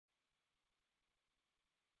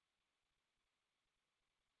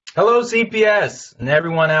Hello, CPS, and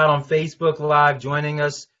everyone out on Facebook Live joining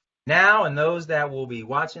us now, and those that will be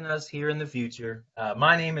watching us here in the future.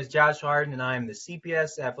 My name is Josh Harden, and I am the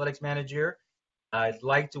CPS Athletics Manager. I'd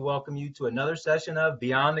like to welcome you to another session of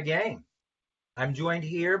Beyond the Game. I'm joined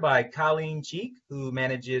here by Colleen Cheek, who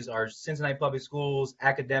manages our Cincinnati Public Schools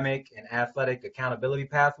Academic and Athletic Accountability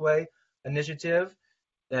Pathway initiative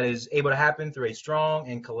that is able to happen through a strong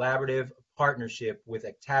and collaborative partnership with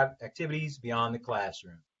activities beyond the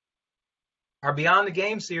classroom. Our Beyond the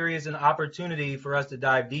Game series is an opportunity for us to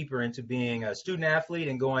dive deeper into being a student athlete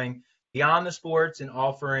and going beyond the sports and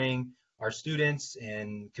offering our students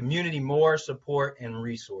and community more support and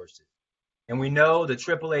resources. And we know the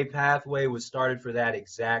AAA pathway was started for that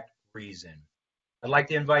exact reason. I'd like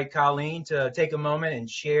to invite Colleen to take a moment and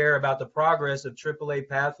share about the progress of AAA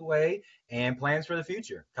pathway and plans for the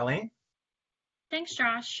future. Colleen? Thanks,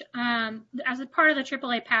 Josh. As a part of the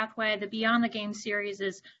AAA pathway, the Beyond the Game series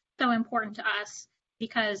is so important to us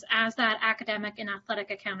because as that academic and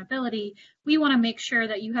athletic accountability, we want to make sure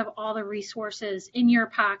that you have all the resources in your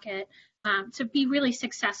pocket to be really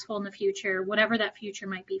successful in the future, whatever that future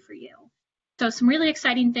might be for you. So some really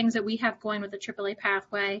exciting things that we have going with the AAA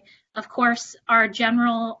pathway. Of course, our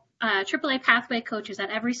general AAA pathway coaches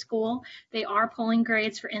at every school, they are pulling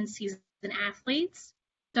grades for in-season athletes.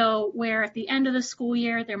 So where at the end of the school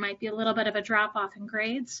year, there might be a little bit of a drop off in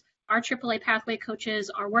grades, our AAA pathway coaches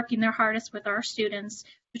are working their hardest with our students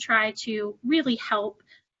to try to really help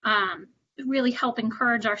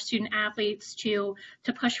encourage our student athletes to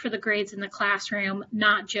push for the grades in the classroom,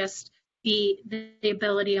 not just the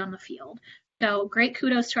ability on the field. So great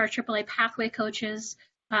kudos to our AAA pathway coaches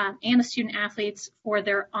and the student athletes for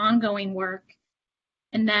their ongoing work.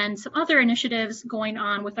 And then some other initiatives going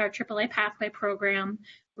on with our AAA pathway program.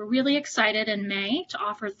 We're really excited in May to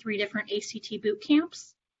offer 3 different ACT boot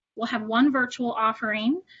camps. We'll have one virtual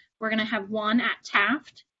offering. We're going to have one at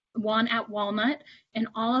Taft, one at Walnut, and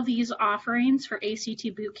all of these offerings for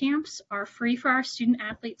ACT boot camps are free for our student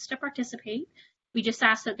athletes to participate. We just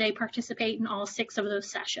ask that they participate in all 6 of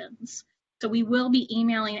those sessions. So we will be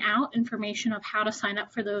emailing out information of how to sign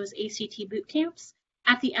up for those ACT boot camps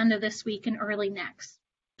at the end of this week and early next.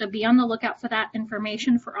 So be on the lookout for that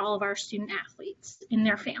information for all of our student athletes and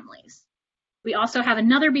their families. We also have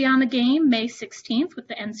another Beyond the Game, May 16th with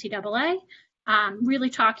the NCAA,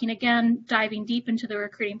 really talking again, diving deep into the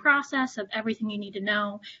recruiting process of everything you need to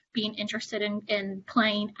know, being interested in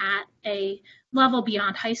playing at a level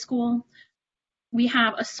beyond high school. We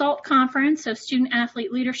have a SALT conference, so student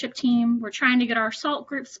athlete leadership team. We're trying to get our SALT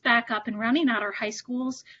groups back up and running at our high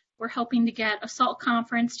schools. We're hoping to get a SALT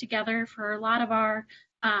conference together for a lot of our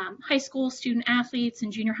high school student athletes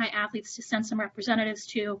and junior high athletes to send some representatives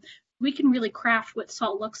to. We can really craft what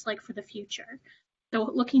SALT looks like for the future. So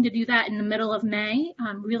looking to do that in the middle of May.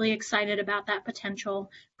 I'm really excited about that potential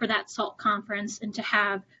for that SALT conference and to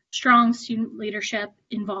have strong student leadership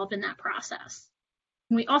involved in that process.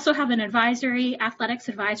 And we also have an athletics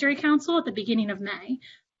advisory council at the beginning of May.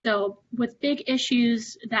 So with big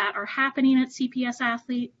issues that are happening at CPS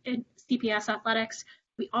athletics,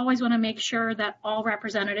 we always want to make sure that all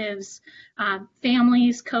representatives,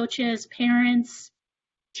 families, coaches, parents,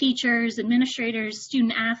 teachers, administrators,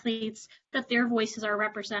 student athletes, that their voices are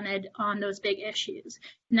represented on those big issues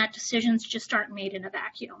and that decisions just aren't made in a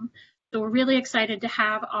vacuum. So we're really excited to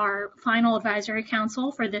have our final advisory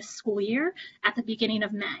council for this school year at the beginning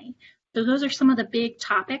of May. So those are some of the big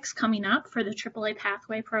topics coming up for the AAA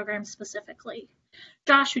pathway program specifically.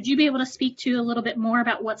 Josh, would you be able to speak to a little bit more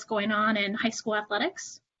about what's going on in high school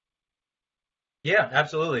athletics? Yeah,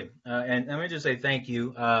 absolutely. And let me just say thank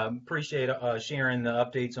you. Appreciate sharing the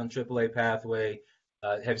updates on AAA Pathway.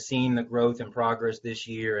 Have seen the growth and progress this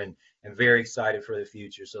year and very excited for the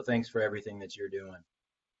future. So thanks for everything that you're doing.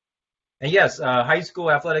 And yes, high school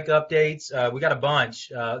athletic updates. We got a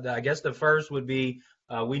bunch. I guess the first would be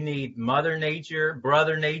we need Mother Nature,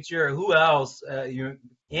 Brother Nature, who else?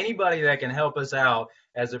 Anybody that can help us out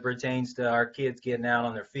as it pertains to our kids getting out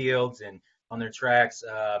on their fields and on their tracks.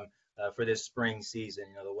 For this spring season.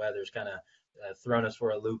 The weather's kind of thrown us for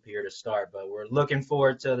a loop here to start, but we're looking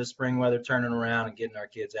forward to the spring weather turning around and getting our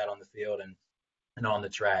kids out on the field and on the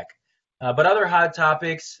track. But other hot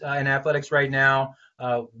topics in athletics right now,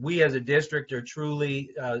 we as a district are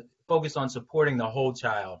truly focused on supporting the whole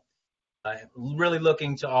child, really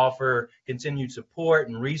looking to offer continued support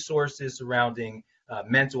and resources surrounding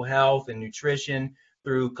mental health and nutrition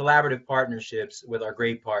through collaborative partnerships with our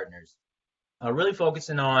great partners. Really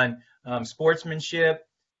focusing on sportsmanship,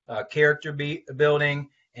 character building,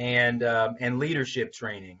 and leadership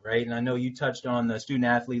training, right? And I know you touched on the student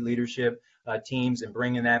athlete leadership teams and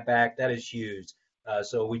bringing that back. That is huge.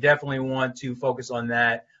 So we definitely want to focus on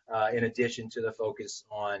that in addition to the focus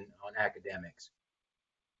on academics.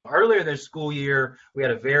 Earlier this school year, we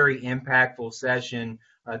had a very impactful session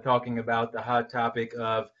talking about the hot topic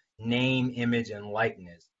of name, image, and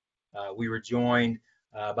likeness. We were joined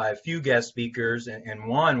by a few guest speakers, and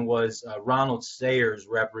one was Ronald Sayers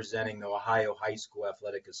representing the Ohio High School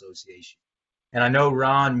Athletic Association. And I know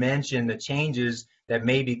Ron mentioned the changes that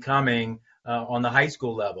may be coming on the high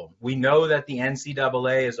school level. We know that the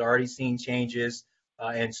NCAA has already seen changes,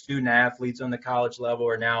 and student athletes on the college level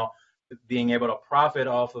are now being able to profit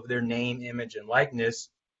off of their name, image, and likeness.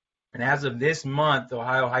 And as of this month, the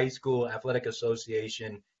Ohio High School Athletic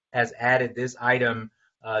Association has added this item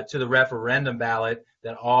to the referendum ballot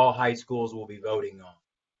that all high schools will be voting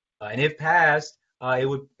on. And if passed, it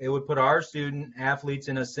would put our student athletes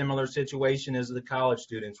in a similar situation as the college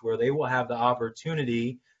students, where they will have the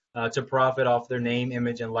opportunity to profit off their name,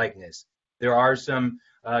 image, and likeness. There are some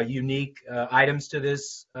unique items to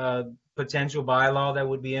this potential bylaw that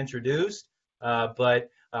would be introduced, but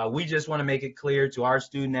we just want to make it clear to our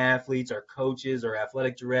student athletes, our coaches, our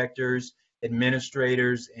athletic directors,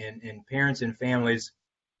 administrators, and parents and families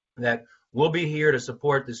that we'll be here to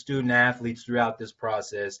support the student athletes throughout this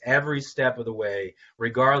process every step of the way,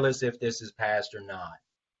 regardless if this is passed or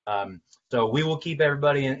not. So we will keep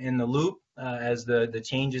everybody in the loop as the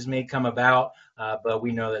changes may come about, but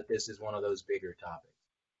we know that this is one of those bigger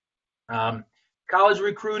topics. College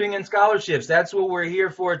recruiting and scholarships, that's what we're here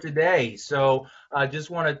for today. So I just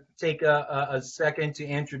want to take a second to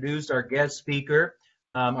introduce our guest speaker.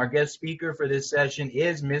 Our guest speaker for this session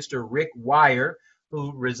is Mr. Rick Wire,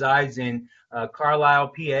 who resides in Carlisle,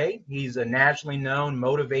 PA. He's a nationally known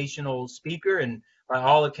motivational speaker and by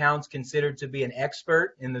all accounts considered to be an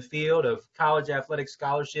expert in the field of college athletic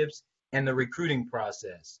scholarships and the recruiting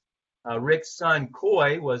process. Rick's son,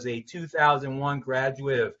 Coy, was a 2001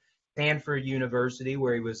 graduate of Stanford University,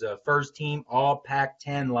 where he was a first-team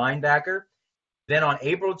All-Pac-10 linebacker. Then on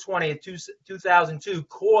April 20th, 2002,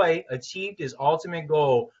 Coy achieved his ultimate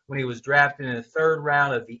goal when he was drafted in the third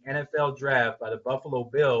round of the NFL draft by the Buffalo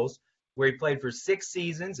Bills, where he played for 6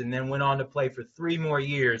 seasons and then went on to play for 3 more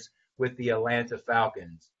years with the Atlanta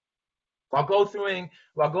Falcons. While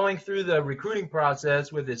going through the recruiting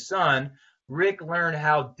process with his son, Rick learned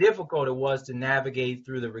how difficult it was to navigate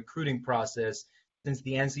through the recruiting process, since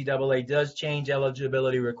the NCAA does change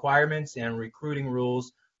eligibility requirements and recruiting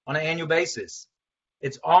rules on an annual basis.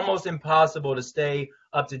 It's almost impossible to stay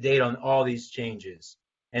up to date on all these changes.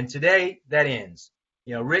 And today, that ends.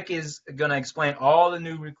 Rick is going to explain all the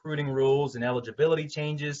new recruiting rules and eligibility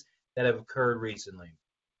changes that have occurred recently.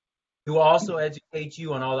 He will also educate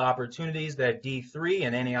you on all the opportunities that D3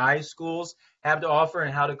 and NAI schools have to offer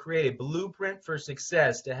and how to create a blueprint for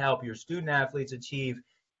success to help your student athletes achieve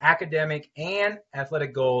academic and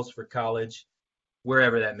athletic goals for college,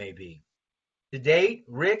 wherever that may be. To date,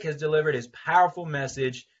 Rick has delivered his powerful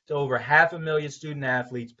message to over 500,000 student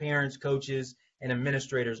athletes, parents, coaches, and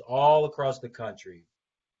administrators all across the country.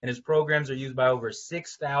 And his programs are used by over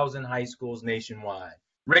 6,000 high schools nationwide.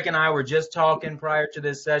 Rick and I were just talking prior to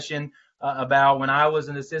this session about when I was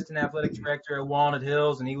an assistant athletic director at Walnut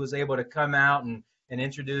Hills, and he was able to come out and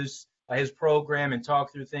introduce his program and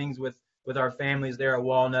talk through things with our families there at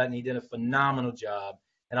Walnut, and he did a phenomenal job.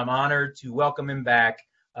 And I'm honored to welcome him back.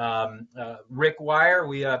 Rick Wire,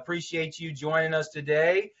 we appreciate you joining us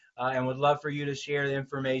today and would love for you to share the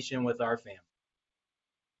information with our family.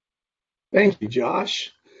 Thank you,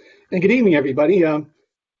 Josh. And good evening, everybody.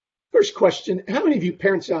 First question, how many of you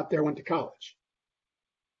parents out there went to college?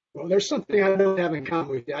 Well, there's something I don't have in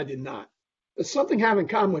common with you. I did not. There's something I have in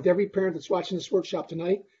common with every parent that's watching this workshop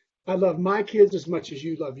tonight. I love my kids as much as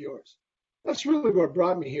you love yours. That's really what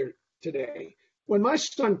brought me here today. When my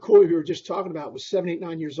son, Coy, who we were just talking about, was 7, 8,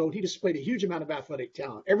 9 years old, he displayed a huge amount of athletic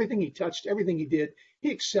talent. Everything he touched, everything he did,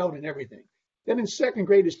 he excelled in everything. Then in 2nd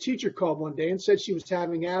grade, his teacher called one day and said she was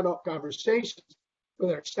having adult conversations with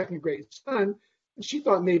her 2nd grade son, and she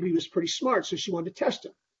thought maybe he was pretty smart, so she wanted to test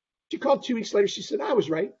him. She called 2 weeks later. She said, I was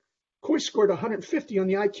right. Coy scored 150 on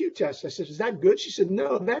the IQ test. I said, is that good? She said,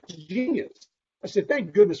 no, that's genius. I said,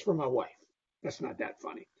 thank goodness for my wife. That's not that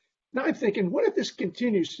funny. Now I'm thinking, what if this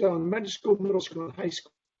continues? So in middle school, and high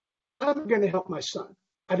school, I'm going to help my son.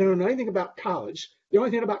 I don't know anything about college. The only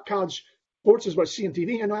thing about college sports is what I see on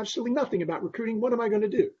TV. I know absolutely nothing about recruiting. What am I going to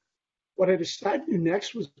do? What I decided to do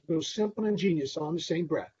next was go simple and ingenious all in the same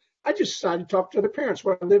breath. I just decided to talk to other parents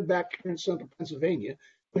where I lived back here in central Pennsylvania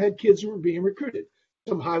who had kids who were being recruited.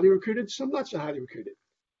 Some highly recruited, some not so highly recruited.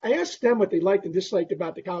 I asked them what they liked and disliked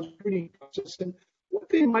about the college recruiting process and what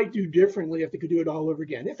they might do differently if they could do it all over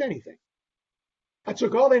again, if anything. I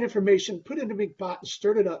took all that information, put it in a big pot, and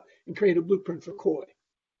stirred it up and created a blueprint for Coy.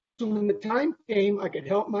 So when the time came, I could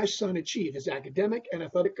help my son achieve his academic and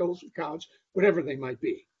athletic goals for college, whatever they might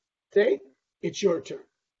be. Today, it's your turn.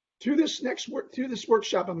 Through this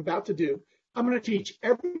workshop I'm about to do, I'm going to teach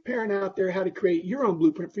every parent out there how to create your own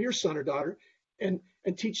blueprint for your son or daughter, and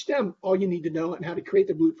teach them all you need to know and how to create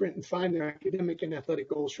the blueprint and find their academic and athletic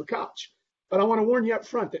goals for college. But I want to warn you up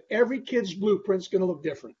front that every kid's blueprint is going to look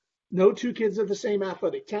different. No two kids have the same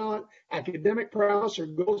athletic talent, academic prowess, or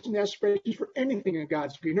goals and aspirations for anything on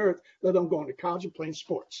God's green earth, let alone going to college and playing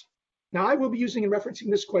sports. Now, I will be using and referencing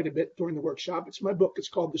this quite a bit during the workshop. It's my book. It's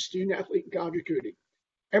called The Student Athlete in College Recruiting.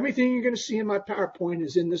 Everything you're going to see in my PowerPoint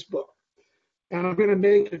is in this book, and I'm going to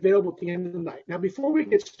make it available at the end of the night. Now, before we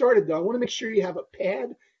get started, though, I want to make sure you have a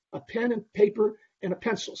pad, a pen and paper, and a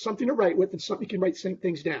pencil, something to write with and something you can write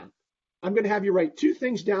things down. I'm going to have you write 2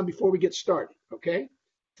 things down before we get started, okay?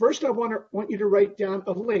 First, I want you to write down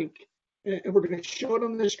a link, and we're going to show it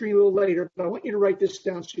on the screen a little later, but I want you to write this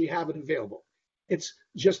down so you have it available. It's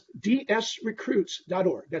just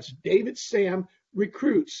dsrecruits.org. That's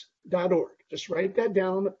davidsamrecruits.org. Just write that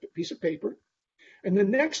down on a piece of paper. And the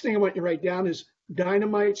next thing I want you to write down is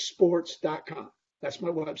dynamitesport.com. That's my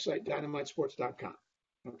website, dynamitesport.com.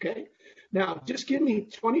 Okay? Now, just give me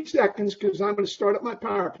 20 seconds because I'm going to start up my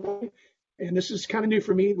PowerPoint. And this is kind of new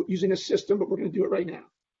for me using a system, but we're going to do it right now.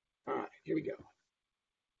 All right, here we go.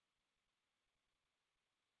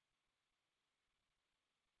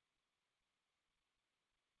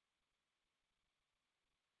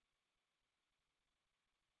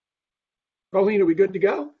 Pauline, are we good to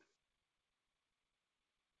go?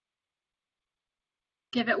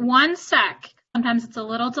 Give it 1 sec. Sometimes it's a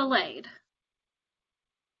little delayed.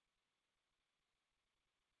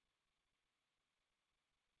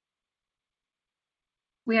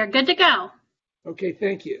 We are good to go. Okay,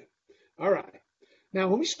 thank you. All right. Now,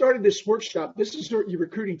 when we started this workshop, this is what your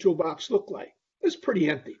recruiting toolbox looked like. It's pretty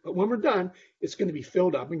empty, but when we're done, it's going to be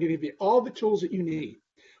filled up. I'm going to give you all the tools that you need.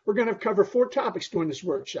 We're going to cover 4 topics during this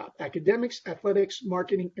workshop: academics, athletics,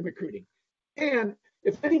 marketing, and recruiting. And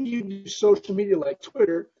if any of you use social media like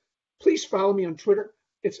Twitter, please follow me on Twitter.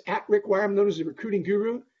 It's at Rick Wire. I'm known as the recruiting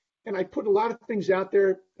guru. And I put a lot of things out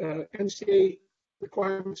there, NCAA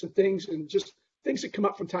requirements and things, and just things that come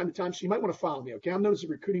up from time to time. So you might want to follow me, okay? I'm known as the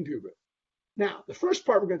recruiting guru. Now, the first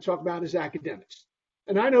part we're going to talk about is academics.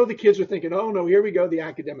 And I know the kids are thinking, oh, no, here we go, the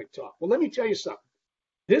academic talk. Well, let me tell you something.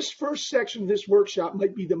 This first section of this workshop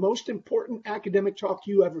might be the most important academic talk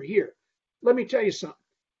you ever hear. Let me tell you something.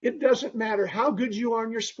 It doesn't matter how good you are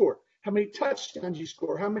in your sport, how many touchdowns you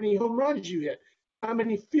score, how many home runs you hit, how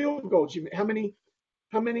many field goals you make, how many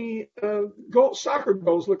soccer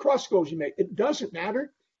goals, lacrosse goals you make. It doesn't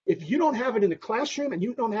matter. If you don't have it in the classroom and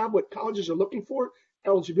you don't have what colleges are looking for,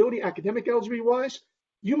 eligibility, academic eligibility wise,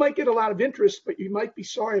 you might get a lot of interest, but you might be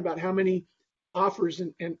sorry about how many offers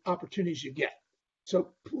and opportunities you get. So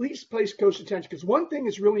please pay close attention, because one thing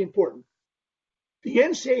is really important. The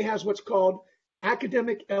NCAA has what's called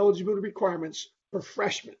academic eligibility requirements for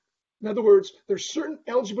freshmen. In other words, there's certain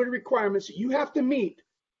eligibility requirements that you have to meet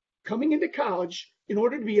coming into college in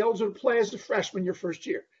order to be eligible to play as a freshman your first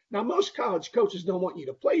year. Now, most college coaches don't want you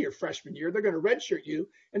to play your freshman year. They're going to redshirt you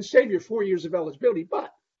and save your 4 years of eligibility,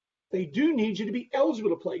 but they do need you to be eligible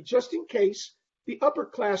to play just in case the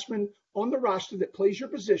upperclassman on the roster that plays your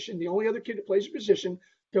position, the only other kid that plays your position,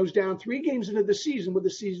 goes down 3 games into the season with a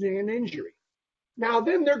season-ending injury. Now,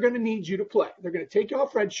 then they're going to need you to play. They're going to take you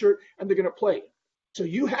off redshirt and they're going to play you. So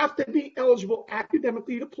you have to be eligible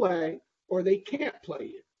academically to play, or they can't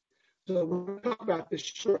play you. So we're going to talk about this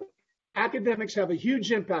shortly. Academics have a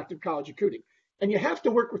huge impact in college recruiting, and you have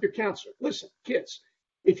to work with your counselor. Listen, kids,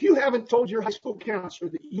 if you haven't told your high school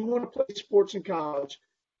counselor that you want to play sports in college,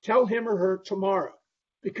 tell him or her tomorrow,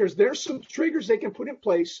 because there's some triggers they can put in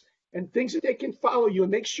place and things that they can follow you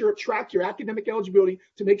and make sure track your academic eligibility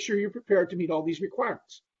to make sure you're prepared to meet all these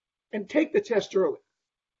requirements. And take the test early.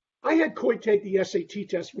 I had Coy take the SAT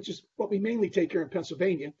test, which is what we mainly take here in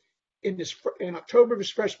Pennsylvania, in October of his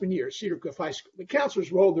freshman year at Cedar Cliff High School. The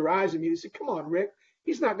counselors rolled their eyes at me. They said, come on, Rick,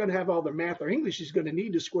 he's not going to have all the math or English he's going to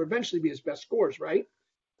need to score, eventually be his best scores, right?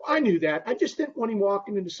 Well, I knew that. I just didn't want him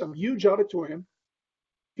walking into some huge auditorium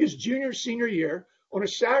his junior, senior year on a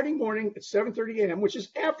Saturday morning at 7:30 a.m., which is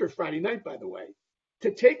after Friday night, by the way,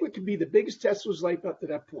 to take what could be the biggest test of his life up to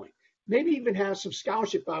that point. Maybe even have some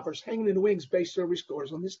scholarship offers hanging in the wings based on his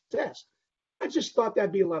scores on this test. I just thought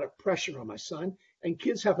that'd be a lot of pressure on my son, and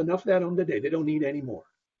kids have enough of that on today. They don't need any more.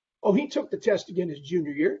 Oh, he took the test again his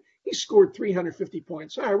junior year. He scored 350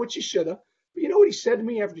 points higher, which he should have. But you know what he said to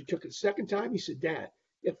me after he took it the second time? He said, Dad,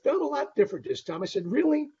 it felt a lot different this time. I said,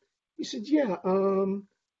 really? He said, yeah,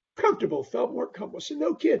 comfortable, felt more comfortable. I said,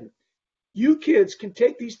 no kidding. You kids can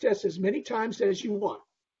take these tests as many times as you want.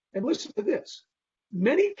 And listen to this.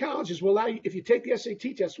 Many colleges will allow you, if you take the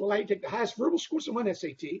SAT test, will allow you to take the highest verbal scores in one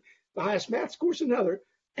SAT, the highest math scores in another,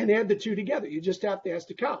 and add the two together. You just have to ask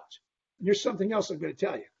the college. And here's something else I'm going to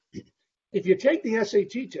tell you. If you take the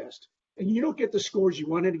SAT test and you don't get the scores you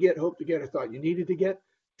wanted to get, hoped to get, or thought you needed to get,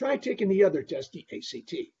 try taking the other test, the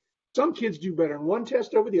ACT. Some kids do better in one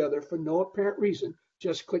test over the other for no apparent reason,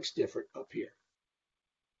 just clicks different up here.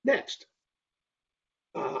 Next.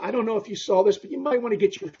 I don't know if you saw this, but you might want to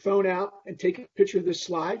get your phone out and take a picture of this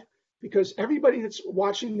slide, because everybody that's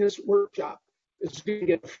watching this workshop is going to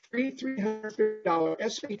get a free $350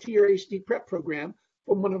 SAT or ACT prep program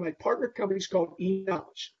from one of my partner companies called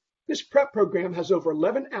eKnowledge. This prep program has over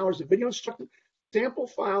 11 hours of video instruction, sample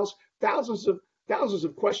files, thousands of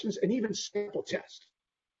questions, and even sample tests.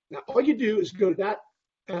 Now, all you do is go to that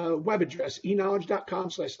web address,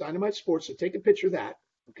 eknowledge.com/dynamite-sports, so take a picture of that,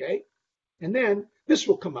 okay? And then this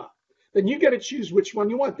will come up. Then you got to choose which one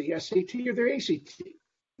you want, the SAT or the ACT.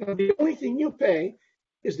 Now, the only thing you'll pay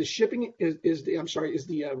is the shipping, is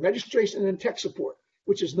the registration and tech support,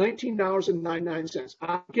 which is $19.99.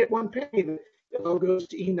 I get one penny, it all goes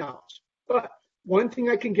to eKnowledge. But one thing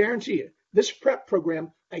I can guarantee you, this prep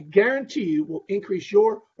program, I guarantee you, will increase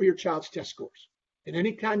your or your child's test scores. And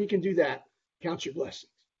anytime you can do that, count your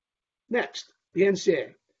blessings. Next, the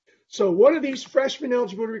NCAA. So what are these freshman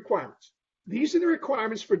eligibility requirements? These are the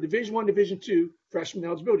requirements for Division I, Division II freshman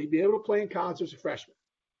eligibility, to be able to play in college as a freshman.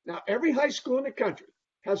 Now, every high school in the country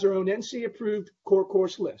has their own NCAA-approved core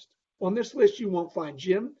course list. On this list, you won't find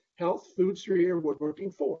gym, health, food, 3, or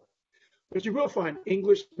woodworking 4. But you will find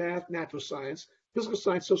English, math, natural science, physical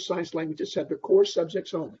science, social science, languages have their core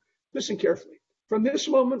subjects only. Listen carefully. From this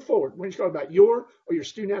moment forward, when you talk about your or your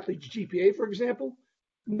student-athlete's GPA, for example,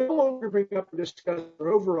 no longer bring up or discuss their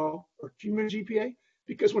overall or cumulative GPA,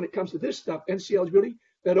 because when it comes to this stuff, NCAA eligibility,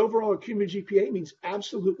 that overall or cumulative GPA means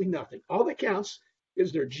absolutely nothing. All that counts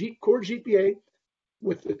is their core GPA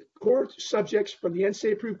with the core subjects from the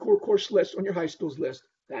NCAA-approved core course list on your high school's list.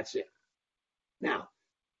 That's it. Now,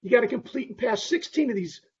 you got to complete and pass 16 of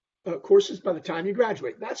these courses by the time you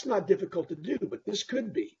graduate. That's not difficult to do, but this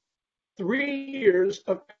could be 3 years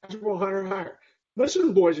of eligible hunter hire.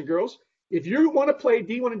 Listen, boys and girls, if you want to play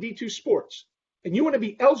D1 and D2 sports, and you want to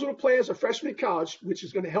be eligible to play as a freshman in college, which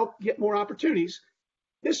is going to help get more opportunities,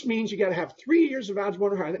 this means you got to have 3 years of algebra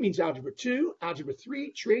or higher. That means algebra 2, algebra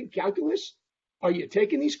 3, trig, calculus. Are you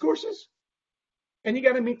taking these courses? And you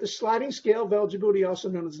got to meet the sliding scale of eligibility, also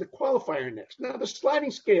known as the qualifier index. Now, the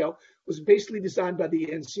sliding scale was basically designed by the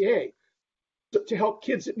NCAA to help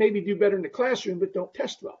kids that maybe do better in the classroom but don't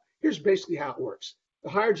test well. Here's basically how it works. The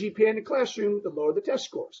higher GPA in the classroom, the lower the test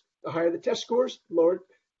scores. The higher the test scores, the lower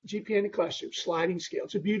GPA in the classroom. Sliding scale.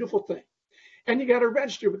 It's a beautiful thing. And you got to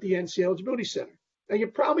register with the NCAA Eligibility Center. Now, you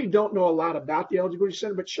probably don't know a lot about the Eligibility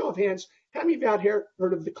Center, but show of hands, how many of you out here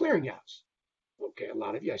heard of the Clearinghouse? Okay, a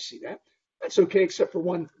lot of you, I see that. That's okay, except for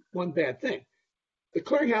one bad thing. The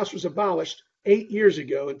Clearinghouse was abolished 8 years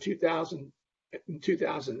ago in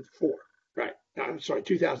 2004. Right, I'm sorry,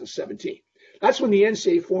 2017. That's when the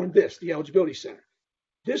NCAA formed this, the Eligibility Center.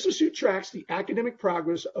 This is who tracks the academic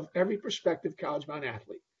progress of every prospective college-bound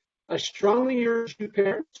athlete. I strongly urge you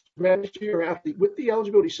parents to register your athlete with the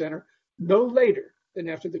Eligibility Center no later than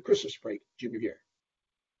after the Christmas break junior year.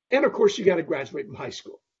 And of course, you got to graduate from high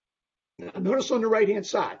school. Now, notice on the right-hand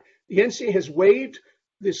side, the NCAA has waived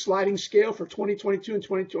the sliding scale for 2022 and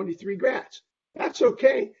 2023 grads. That's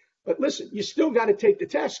okay, but listen, you still got to take the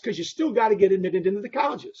test because you still got to get admitted into the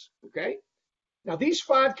colleges, okay? Now, these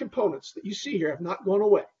 5 components that you see here have not gone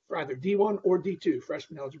away for either D1 or D2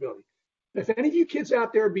 freshman eligibility. If any of you kids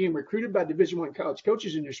out there are being recruited by Division I college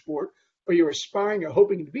coaches in your sport, or you're aspiring or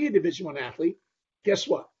hoping to be a Division I athlete, guess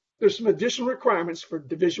what? There's some additional requirements for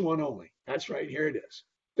Division I only. That's right, here it is.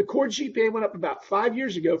 The core GPA went up about 5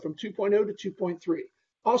 years ago from 2.0 to 2.3.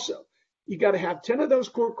 Also, you got to have 10 of those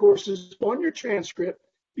core courses on your transcript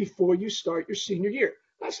before you start your senior year.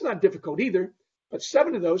 That's not difficult either, but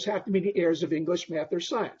 7 of those have to be the areas of English, math, or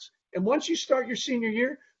science. And once you start your senior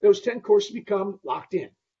year, those 10 courses become locked in.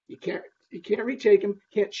 You can't retake them,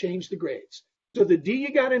 can't change the grades. So the D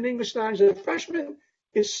you got in English 9 as a freshman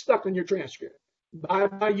is stuck on your transcript.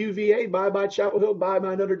 Bye-bye UVA, bye-bye Chapel Hill,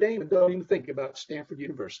 bye-bye Notre Dame, and don't even think about Stanford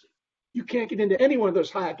University. You can't get into any one of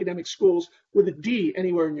those high academic schools with a D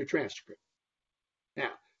anywhere in your transcript.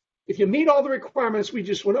 Now, if you meet all the requirements we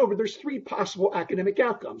just went over, there's 3 possible academic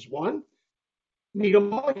outcomes. 1, meet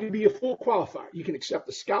them all, you can be a full qualifier. You can accept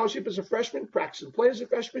the scholarship as a freshman, practice and play as a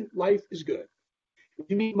freshman, life is good. If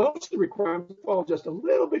you meet most of the requirements, fall just a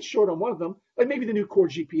little bit short on one of them, like maybe the new core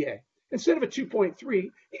GPA. Instead of a 2.3,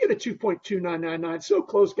 you get a 2.2999. So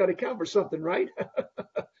close, got to count for something, right?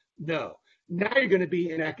 No. Now you're going to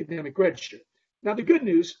be an academic redshirt. Now, the good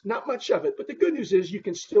news, not much of it, but the good news is you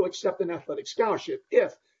can still accept an athletic scholarship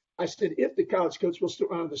if the college coach will still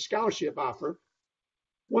honor the scholarship offer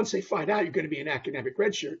once they find out you're going to be an academic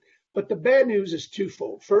redshirt. But the bad news is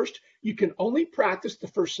twofold. First, you can only practice the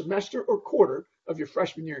first semester or quarter of your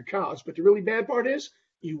freshman year in college. But the really bad part is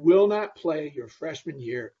you will not play your freshman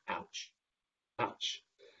year. Ouch. Ouch.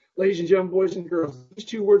 Ladies and gentlemen, boys and girls, these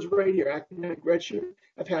two words right here, academic redshirt,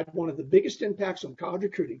 have had one of the biggest impacts on college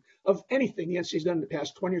recruiting of anything the NCAA has done in the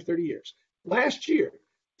past 20 or 30 years. Last year,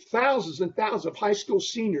 thousands and thousands of high school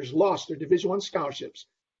seniors lost their Division I scholarships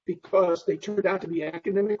because they turned out to be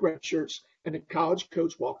academic redshirts and the college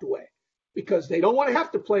coach walked away. Because they don't want to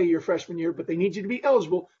have to play your freshman year, but they need you to be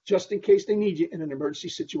eligible just in case they need you in an emergency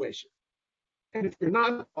situation. And if you're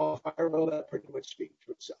not a qualifier, well, that pretty much speaks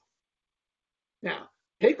for itself. Now,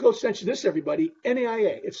 pay close attention to this, everybody.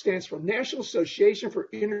 NAIA, it stands for National Association for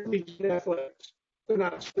Intercollegiate Athletics. They're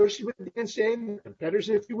not associated with the NCAA, competitors,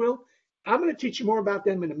 if you will. I'm going to teach you more about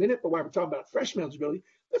them in a minute, but while we're talking about freshman eligibility,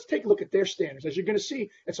 let's take a look at their standards. As you're going to see,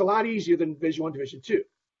 it's a lot easier than Division I, Division II.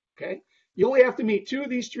 Okay? You only have to meet two of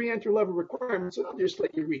these three entry-level requirements, and I'll just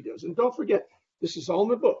let you read those. And don't forget, this is all in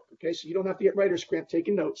the book, okay? So you don't have to get writer's cramp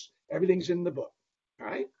taking notes. Everything's in the book, all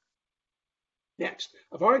right? Next,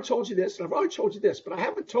 I've already told you this, and I've already told you this, but I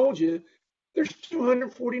haven't told you there's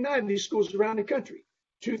 249 of these schools around the country.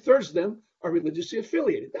 2/3 of them are religiously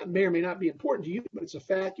affiliated. That may or may not be important to you, but it's a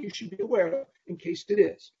fact you should be aware of in case it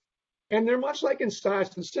is. And they're much like in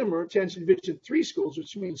size and similar to Division III schools,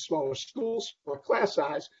 which means smaller schools or class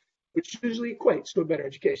size, which usually equates to a better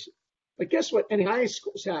education. But guess what? NAIA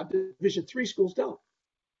schools have that Division III schools don't.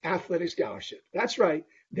 Athletic scholarship. That's right.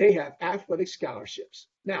 They have athletic scholarships.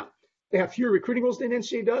 Now, they have fewer recruiting rules than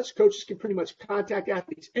NCAA does. Coaches can pretty much contact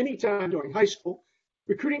athletes anytime during high school.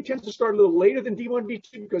 Recruiting tends to start a little later than D1,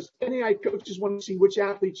 D2 because NAIA coaches want to see which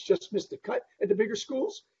athletes just missed the cut at the bigger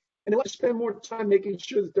schools. And they want to spend more time making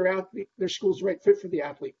sure that their school's the right fit for the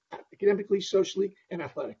athlete, academically, socially, and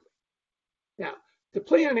athletically. Now, to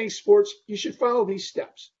play NAIA sports, you should follow these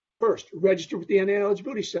steps. First, register with the NAIA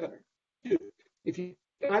Eligibility Center. 2, if you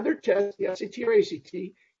either test, the SAT or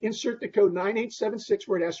ACT, insert the code 9876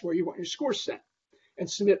 where it asks where you want your score sent, and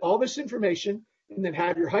submit all this information, and then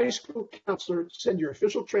have your high school counselor send your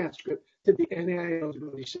official transcript to the NAIA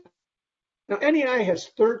Eligibility Center. Now, NAIA has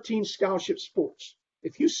 13 scholarship sports.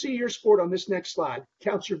 If you see your sport on this next slide,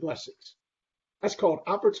 count your blessings. That's called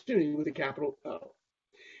opportunity with a capital O.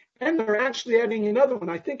 And they're actually adding another one.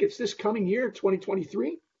 I think it's this coming year,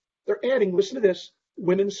 2023. They're adding, listen to this,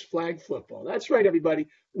 women's flag football. That's right, everybody,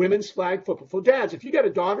 women's flag football. For dads, if you got a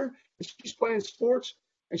daughter and she's playing sports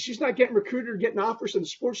and she's not getting recruited or getting offers in the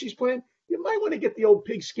sports she's playing, you might want to get the old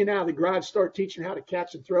pigskin out of the garage, start teaching her how to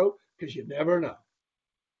catch and throw, because you never know.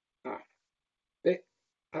 All right.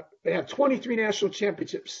 They have 23 national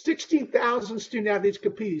championships, 16,000 student athletes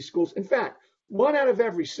compete in these schools. In fact, 1 out of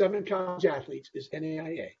every 7 college athletes is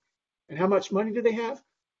NAIA. And how much money do they have?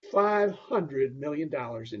 $500 million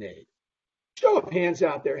in aid. Show of hands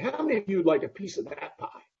out there. How many of you would like a piece of that pie?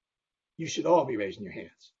 You should all be raising your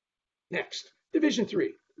hands. Next, Division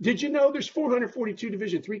III. Did you know there's 442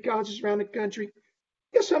 Division III colleges around the country?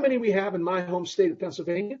 Guess how many we have in my home state of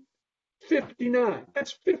Pennsylvania? 59.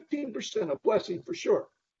 That's 15%, a blessing for sure.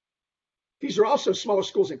 These are also smaller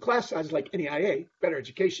schools in class sizes like NAIA, better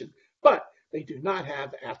education, but they do not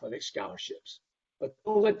have athletic scholarships. But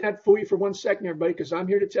don't let that fool you for 1 second, everybody, because I'm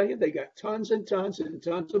here to tell you they got tons and tons and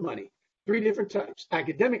tons of money. 3 different types: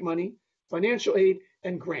 academic money, financial aid,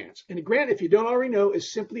 and grants. And a grant, if you don't already know,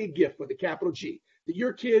 is simply a gift with a capital G that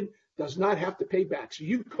your kid does not have to pay back. So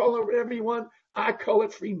you call it whatever you want. I call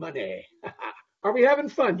it free money. Are we having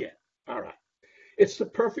fun yet? All right. It's the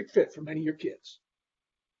perfect fit for many of your kids.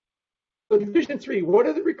 So Division III, what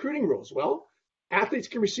are the recruiting rules? Well, athletes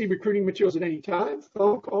can receive recruiting materials at any time.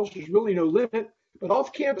 Phone calls, there's really no limit. But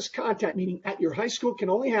off-campus contact, meaning at your high school, can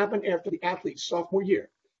only happen after the athlete's sophomore year.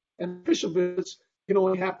 And official visits can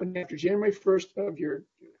only happen after January 1st of your,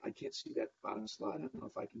 I can't see that bottom slide. I don't know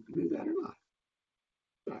if I can do that or not.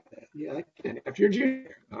 Yeah, I can. After your junior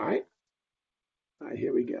year, all right? All right,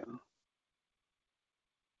 here we go.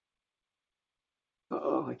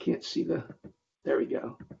 Uh-oh, I can't see there we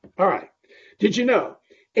go. All right. Did you know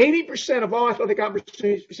 80% of all athletic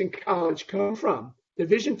opportunities in college come from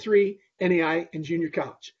Division III, NAIA, and junior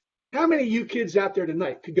college? How many of you kids out there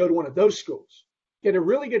tonight could go to one of those schools? get a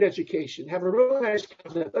really good education, have a really nice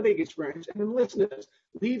athletic experience, and then listen to this,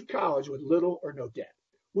 leave college with little or no debt.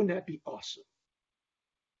 Wouldn't that be awesome?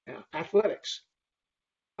 Now, athletics.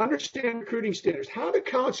 Understand recruiting standards. How do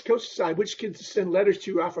college coaches decide which kids to send letters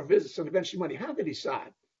to, offer visits, and eventually money? How do they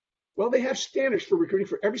decide? Well, they have standards for recruiting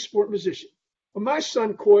for every sport and position. When my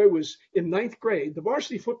son Coy was in ninth grade, the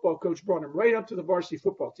varsity football coach brought him right up to the varsity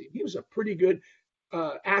football team. He was a pretty good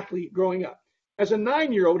athlete growing up. As a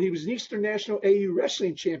 9-year-old, he was an Eastern National AU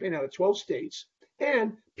wrestling champion out of 12 states.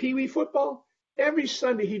 And Pee Wee football, every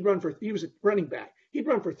Sunday he was a running back. He'd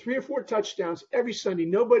run for 3 or 4 touchdowns every Sunday.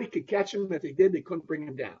 Nobody could catch him. If they did, they couldn't bring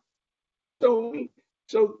him down.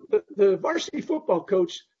 So the varsity football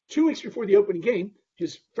coach, 2 weeks before the opening game,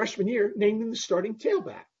 his freshman year, named him the starting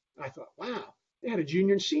tailback. I thought, wow, they had a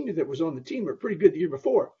junior and senior that was on the team, were pretty good the year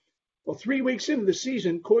before. Well, 3 weeks into the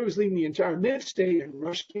season, Coy was leading the entire mid-state in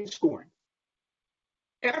rushing and scoring.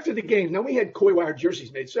 After the game, now we had Coy wire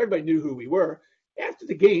jerseys made, so everybody knew who we were. After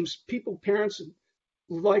the games, people, parents, and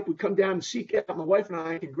would come down and seek out my wife and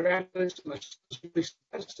I and congratulate us on the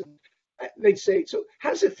success. And they'd say, so how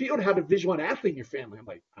does it feel to have a Division I athlete in your family? I'm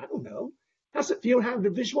like, I don't know. How's it feel to have a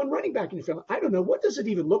Division I running back in your family? I don't know. What does it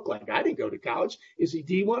even look like? I didn't go to college. Is he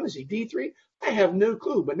D1? Is he D3? I have no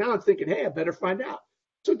clue. But now I'm thinking, hey, I better find out.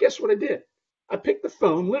 So guess what I did? I picked the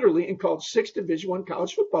phone literally and called 6 Division I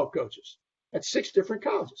college football coaches at 6 different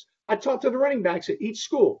colleges. I talked to the running backs at each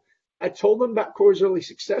school. I told them about Coy's early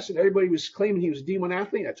success, and everybody was claiming he was a D1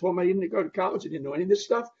 athlete. I told them I didn't go to college. I didn't know any of this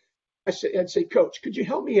stuff. I'd say, Coach, could you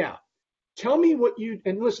help me out? Tell me what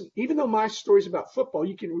and listen, even though my story's about football,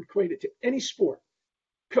 you can equate it to any sport.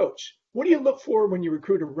 Coach, what do you look for when you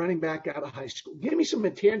recruit a running back out of high school? Give me some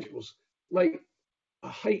intangibles like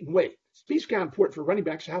height and weight. Speed's kind of important for running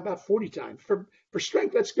backs. How about 40 time? For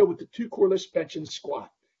strength, let's go with the 2 core list, bench, and squat.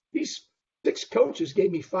 These 6 coaches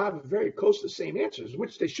gave me 5 of very close to the same answers,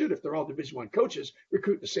 which they should if they're all Division I coaches,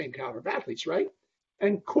 recruit the same caliber of athletes, right?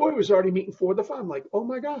 And Coy was already meeting 4 of the 5. I'm like, oh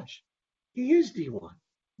my gosh, he is D1.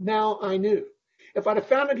 Now I knew. If I'd have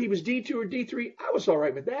found out he was D2 or D3, I was all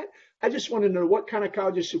right with that. I just want to know what kind of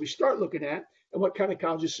colleges should we start looking at and what kind of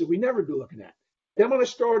colleges should we never be looking at. Then when I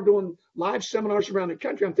started doing live seminars around the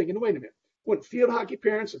country, I'm thinking, wait a minute. When field hockey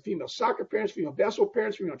parents and female soccer parents, female basketball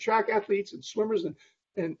parents, female track athletes and swimmers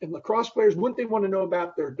and lacrosse players, wouldn't they want to know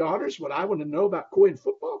about their daughters, what I want to know about Coy and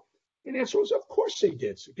football? And the answer was, of course they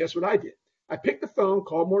did. So guess what I did? I picked the phone,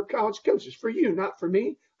 called more college coaches. For you, not for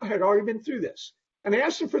me. I had already been through this. And I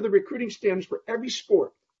asked them for the recruiting standards for every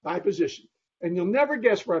sport by position. And you'll never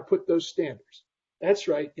guess where I put those standards. That's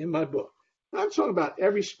right, in my book. Now, I'm talking about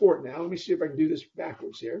every sport now. Let me see if I can do this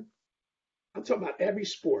backwards here. I'm talking about every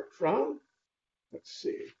sport from, let's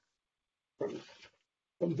see,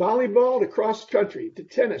 from volleyball to cross country to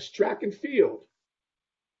tennis, track and field,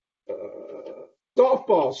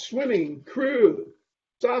 softball, swimming, crew,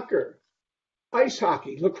 soccer, ice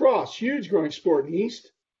hockey, lacrosse, huge growing sport in the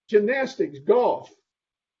East, gymnastics, golf,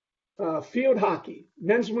 field hockey,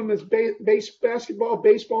 men's and women's basketball,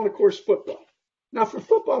 baseball, and of course football. Now for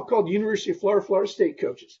football, I called the University of Florida State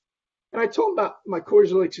coaches. And I told them about my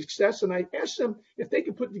Coy's early success, and I asked them if they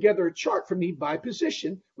could put together a chart for me by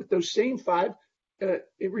position with those same 5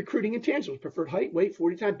 recruiting intangibles: preferred height, weight,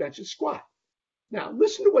 40 time bench, and squat. Now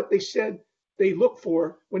listen to what they said they look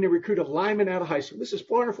for when they recruit a lineman out of high school. This is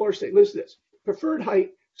Florida State. Listen to this. Preferred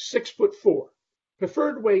height, 6'4".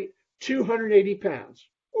 Preferred weight, 280 pounds.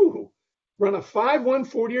 Ooh. Run a 5'1",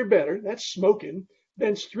 40 or better. That's smoking.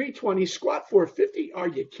 Bench 320, squat 450. Are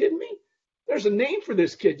you kidding me? There's a name for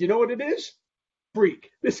this kid. You know what it is?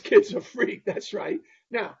 Freak. This kid's a freak. That's right.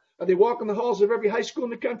 Now, are they walking the halls of every high school in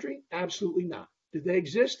the country? Absolutely not. Do they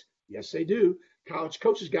exist? Yes, they do. College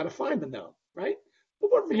coaches got to find them, though, right?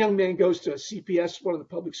 But what if a young man goes to a CPS, one of the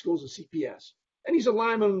public schools in CPS, and he's a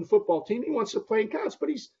lineman on the football team? He wants to play in college, but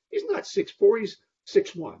he's not 6'4", he's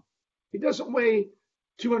 6'1". He doesn't weigh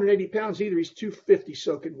 280 pounds either. He's 250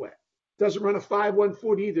 soaking wet. Doesn't run a 5'1",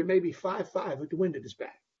 40 either, maybe 5'5" with the wind at his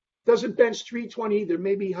back. Doesn't bench 320 either,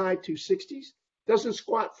 maybe high 260s. Doesn't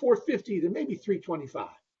squat 450 either, maybe 325.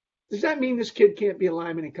 Does that mean this kid can't be a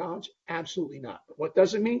lineman in college? Absolutely not. But what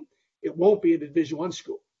does it mean? It won't be a Division I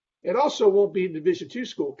school. It also won't be a Division II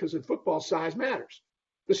school because in football, size matters.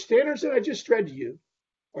 The standards that I just read to you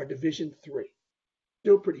are Division III.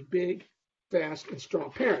 Still pretty big, fast, and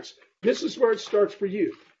strong. Parents, this is where it starts for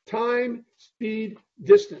you. Time, speed,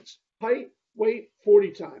 distance, height, weight,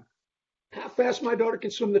 40 time. How fast my daughter can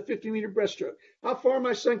swim the 50-meter breaststroke. How far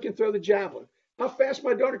my son can throw the javelin. How fast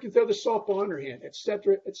my daughter can throw the softball underhand, et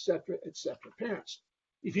cetera, et cetera, et cetera. Parents,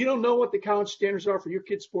 if you don't know what the college standards are for your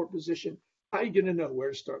kid's sport position, how are you going to know where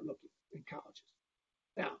to start looking in colleges?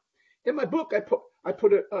 Now, in my book,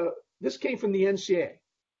 this came from the NCAA.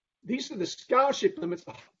 These are the scholarship limits,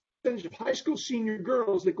 the percentage of high school senior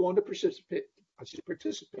girls that go on to participate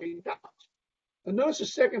in college. And notice the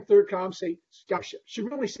second, third column say scholarship.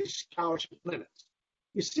 Should really say scholarship limits.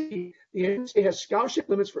 You see, the NCAA has scholarship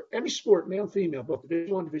limits for every sport, male and female, both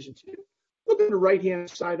Division I, Division II. Look on the right-hand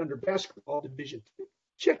side under basketball, Division II.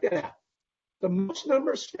 Check that out. The most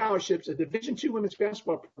number of scholarships a Division II women's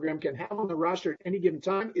basketball program can have on the roster at any given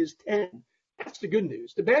time is 10. That's the good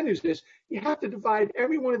news. The bad news is you have to divide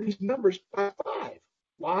every one of these numbers by 5.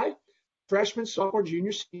 Why? Freshman, sophomore,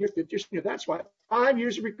 junior, senior, fifth year, senior. That's why 5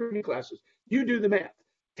 years of recruiting classes. You do the math.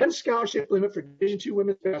 10 scholarship limit for Division II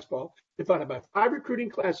women's basketball divided by 5 recruiting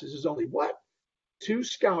classes is only what? 2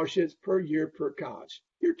 scholarships per year per college.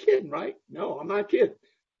 You're kidding, right? No, I'm not kidding.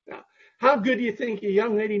 Now, how good do you think a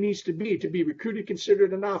young lady needs to be recruited,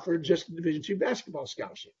 considered, and offered just a Division II basketball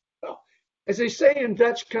scholarship? Well, as they say in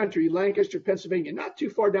Dutch country, Lancaster, Pennsylvania, not too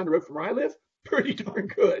far down the road from where I live, pretty darn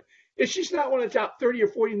good. If she's not one of the top 30 or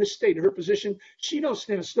 40 in the state at her position, she don't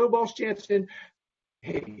stand a snowball's chance in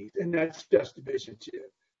Hades, and that's just Division II.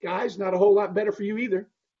 Guys, not a whole lot better for you either.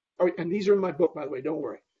 And these are in my book, by the way, don't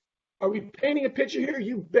worry. Are we painting a picture here?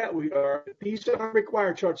 You bet we are. These are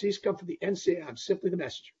required charts. These come from the NCAA. I'm simply the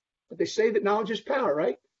messenger. But they say that knowledge is power,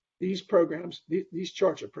 right? These programs, these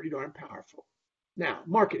charts are pretty darn powerful. Now,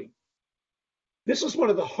 marketing. This is one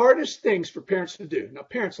of the hardest things for parents to do. Now,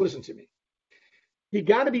 parents, listen to me. You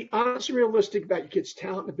got to be honest and realistic about your kid's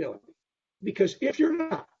talent and ability. Because if you're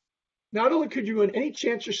not only could you ruin any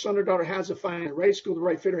chance your son or daughter has of finding the right school, the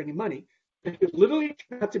right fit, or any money, it could literally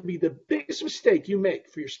turn out to be the biggest mistake you make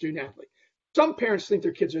for your student athlete. Some parents think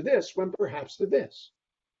their kids are this when perhaps they're this.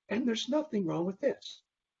 And there's nothing wrong with this.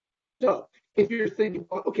 So if you're thinking,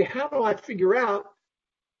 okay, how do I figure out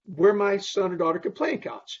where my son or daughter could play in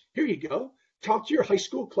college? Here you go. Talk to your high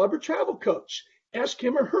school club or travel coach. Ask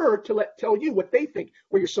him or her to tell you what they think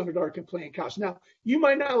where your son or daughter can play in college. Now, you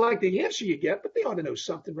might not like the answer you get, but they ought to know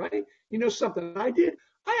something, right? You know something I did?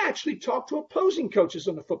 I actually talked to opposing coaches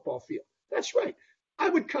on the football field. That's right. I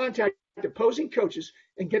would contact opposing coaches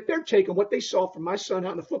and get their take on what they saw from my son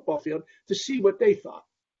out in the football field to see what they thought.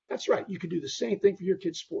 That's right. You can do the same thing for your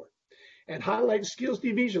kid's sport. And highlight skills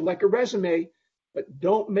DVDs are like a resume, but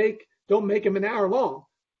don't make them an hour long.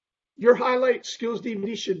 Your highlight skills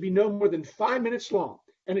DVD should be no more than 5 minutes long,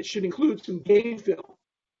 and it should include some game film,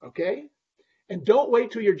 okay? And don't wait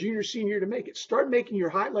till your junior, senior year to make it. Start making your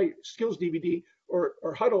highlight skills DVD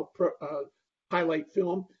or huddle highlight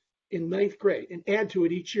film in 9th grade and add to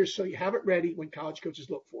it each year so you have it ready when college coaches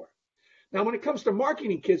look for it. Now, when it comes to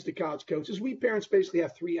marketing kids to college coaches, we parents basically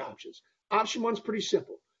have 3 options. Option 1 is pretty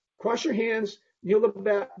simple. Cross your hands, kneel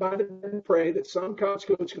by the bed and pray that some college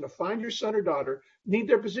coach is going to find your son or daughter, need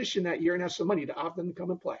their position that year, and have some money to offer them to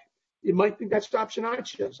come and play. You might think that's the option I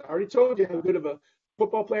chose. I already told you how good of a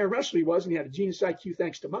football player and wrestler he was, and he had a genius IQ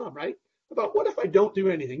thanks to mom, right? I thought, what if I don't do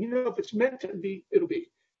anything? You know, if it's meant to be, it'll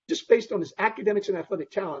be. Just based on his academics and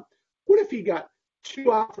athletic talent, what if he got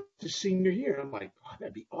 2 offers his senior year? I'm like, oh,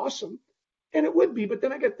 that'd be awesome. And it would be, but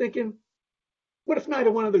then I got thinking, what if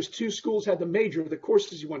neither one of those 2 schools had the major of the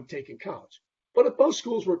courses he wanted to take in college? What if both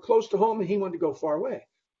schools were close to home and he wanted to go far away?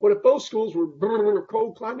 What if both schools were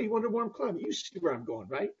cold climate, he wanted warm climate? You see where I'm going,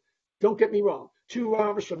 right? Don't get me wrong. 2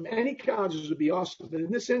 offers from any colleges would be awesome. But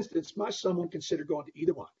in this instance, my son won't consider going to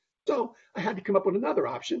either one. So I had to come up with another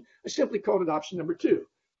option. I simply called it option number 2.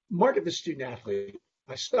 Market the student athlete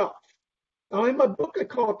myself. Now, in my book, I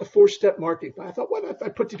call it the 4-step marketing plan. I thought, what if I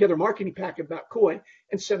put together a marketing packet about Coy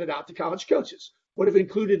and sent it out to college coaches? What if it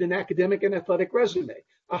included an academic and athletic resume,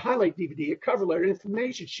 a highlight DVD, a cover letter, an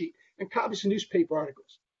information sheet, and copies of newspaper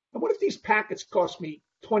articles? And what if these packets cost me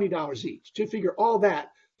 $20 each? To figure all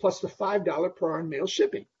that, plus the $5 per hour in mail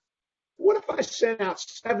shipping. What if I sent out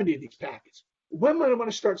 70 of these packets? When would I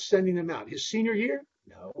want to start sending them out? His senior year?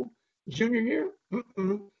 No. Junior year?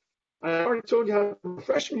 Mm-mm. I already told you how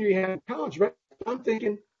freshman year you had in college, right? I'm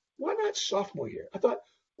thinking, why not sophomore year? I thought,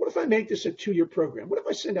 what if I make this a 2-year program? What if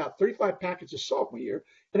I send out 35 packets of sophomore year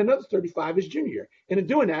and another 35 as junior year? And in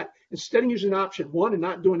doing that, instead of using option 1 and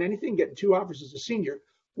not doing anything, getting 2 offers as a senior,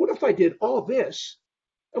 what if I did all this?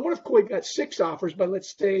 And what if Coy got 6 offers by,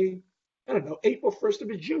 let's say, I don't know, April 1st of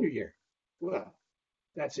his junior year? Well,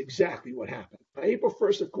 that's exactly what happened. By April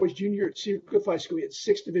 1st of Coy's junior year at Cedar Cliff High School, he had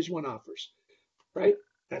 6 Division I offers, right?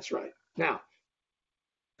 That's right. Now,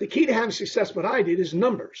 the key to having success, what I did, is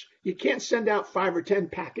numbers. You can't send out 5 or 10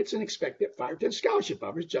 packets and expect to get 5 or 10 scholarship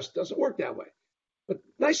offers. It just doesn't work that way. But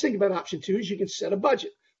the nice thing about option 2 is you can set a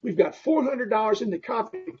budget. We've got $400 in the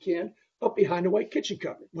coffee can up behind the white kitchen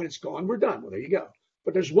cupboard. When it's gone, we're done. Well, there you go.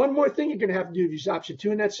 But there's one more thing you're going to have to do to use option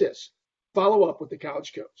 2, and that's this. follow up with the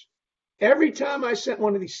college coach. Every time I sent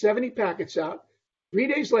one of these 70 packets out, 3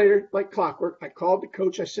 days later, like clockwork, I called the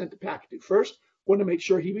coach I sent the packet to. First, wanted to make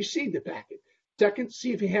sure he received the packet. Second,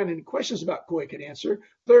 see if he had any questions about Coy could answer.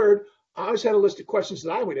 Third, I always had a list of questions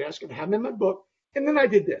that I would ask and have them in my book. And then I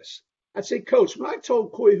did this. I'd say, Coach, when I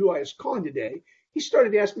told Coy who I was calling today, he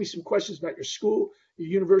started to ask me some questions about your school, your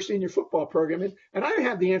university, and your football program. And I didn't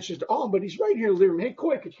have the answers to all, but he's right here in the living room. Hey,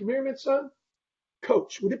 Coy, could you come here a minute, son?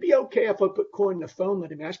 Coach, would it be okay if I put Coy on the phone,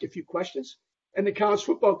 let him ask a few questions? And the college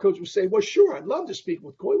football coach would say, well, sure, I'd love to speak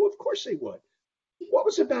with Coy. Well, of course they would. What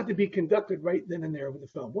was about to be conducted right then and there over the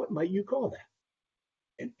phone? What might you call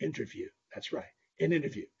that? An interview. That's right, an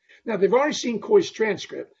interview. Now, they've already seen Coy's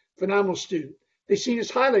transcript, phenomenal student. They've seen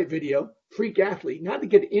his highlight video, freak athlete. Now to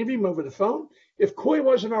get to interview him over the phone, if Coy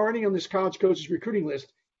wasn't already on this college coach's recruiting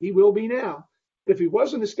list, he will be now. But if he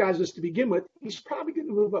was on this guy's list to begin with, he's probably going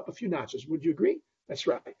to move up a few notches. Would you agree? That's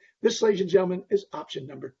right. This, ladies and gentlemen, is option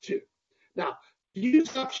number 2. Now, to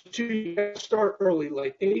use option 2, you got to start early,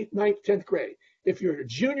 like 8th, 9th, 10th grade. If you're a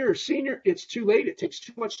junior or senior, it's too late. It takes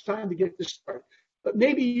too much time to get this started. But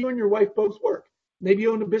maybe you and your wife both work. Maybe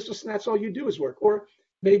you own a business and that's all you do is work. Or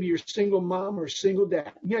maybe you're a single mom or a single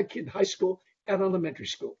dad. You got a kid in high school and elementary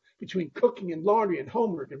school. Between cooking and laundry and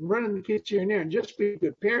homework and running the kids here and there and just being a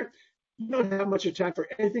good parent, you don't have much of time for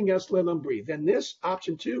anything else, let alone breathe. Then this,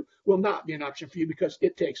 option 2, will not be an option for you because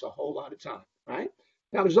it takes a whole lot of time, right?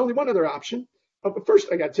 Now, there's only one other option. But first,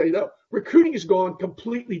 I got to tell you, though, recruiting has gone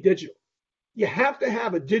completely digital. You have to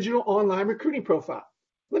have a digital online recruiting profile.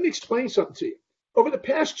 Let me explain something to you. Over the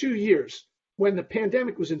past 2 years, when the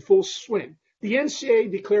pandemic was in full swing, the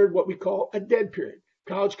NCAA declared what we call a dead period.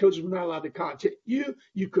 College coaches were not allowed to contact you.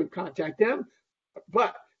 You couldn't contact them,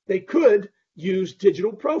 but they could use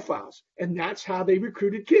digital profiles, and that's how they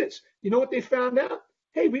recruited kids. You know what they found out?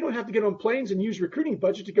 Hey, we don't have to get on planes and use recruiting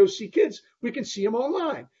budget to go see kids. We can see them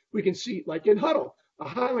online. We can see, like in Huddle, a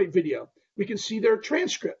highlight video. We can see their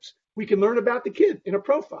transcripts. We can learn about the kid in a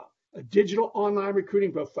profile, a digital online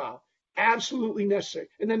recruiting profile. Absolutely necessary.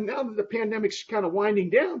 And then now that the pandemic's kind of winding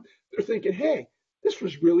down, they're thinking, hey, this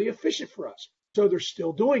was really efficient for us. So they're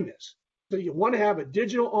still doing this. So you want to have a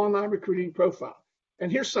digital online recruiting profile.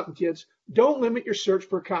 And here's something, kids. Don't limit your search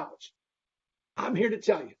for college. I'm here to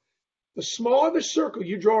tell you, the smaller the circle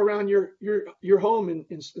you draw around your home in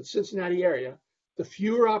the Cincinnati area, the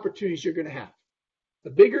fewer opportunities you're going to have. The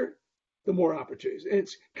bigger, the more opportunities. And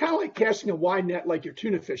it's kind of like casting a wide net like you're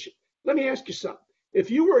tuna fishing. Let me ask you something. If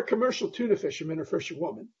you were a commercial tuna fisherman or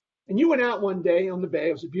fisherwoman, and you went out one day on the bay,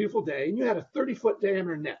 it was a beautiful day, and you had a 30-foot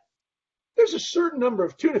diameter net, there's a certain number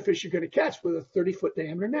of tuna fish you're going to catch with a 30-foot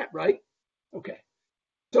diameter net, right? Okay.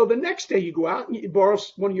 So the next day you go out and you borrow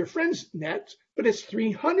one of your friend's nets, but it's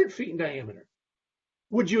 300 feet in diameter.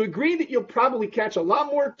 Would you agree that you'll probably catch a lot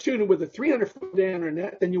more tuna with a 300-foot diameter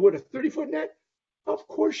net than you would a 30-foot net? Of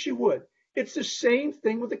course you would. It's the same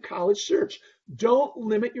thing with a college search. Don't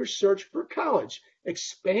limit your search for college.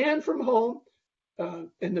 Expand from home,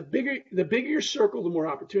 and the bigger your circle, the more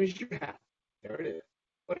opportunities you have. There it is.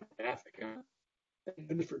 What a graphic, huh?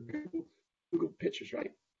 And for Google pictures,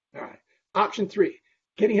 right? All right. Option 3,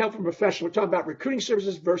 getting help from a professional. We're talking about recruiting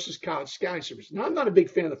services versus college scouting services. Now, I'm not a big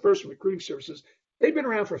fan of the first one, recruiting services. They've been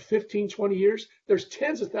around for 15, 20 years. There's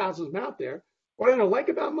tens of thousands of them out there. What I don't like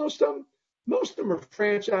about most of them are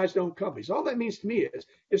franchise-owned companies. All that means to me is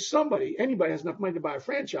if anybody has enough money to buy a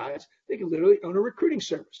franchise, they can literally own a recruiting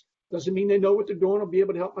service. Doesn't mean they know what they're doing or be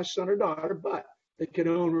able to help my son or daughter, but they can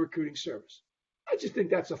own a recruiting service. I just think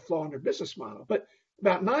that's a flaw in their business model. But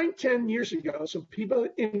about 9, 10 years ago, some people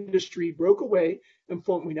in the industry broke away and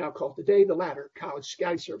formed what we now call today the latter, college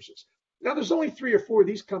scouting services. Now, there's only 3 or 4 of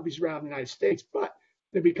these companies around the United States, but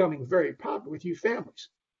they're becoming very popular with you families.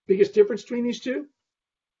 Biggest difference between these two?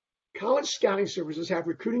 College scouting services have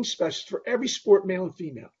recruiting specialists for every sport, male and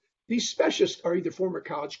female. These specialists are either former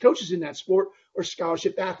college coaches in that sport or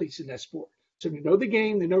scholarship athletes in that sport. So they know the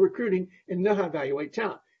game, they know recruiting, and know how to evaluate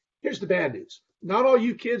talent. Here's the bad news. Not all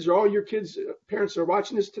you kids or all your kids' parents that are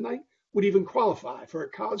watching this tonight would even qualify for a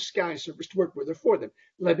college scouting service to work with or for them.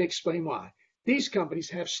 Let me explain why. These companies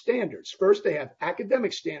have standards. First, they have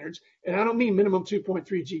academic standards, and I don't mean minimum 2.3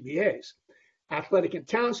 GPAs, athletic and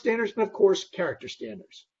talent standards, and of course, character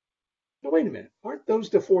standards. Now, wait a minute. Aren't those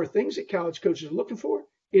the 4 things that college coaches are looking for?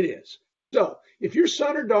 It is. So if your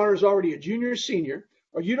son or daughter is already a junior or senior,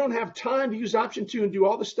 or you don't have time to use option 2 and do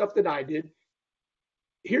all the stuff that I did,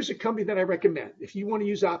 here's a company that I recommend if you want to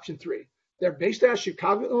use option 3. They're based out of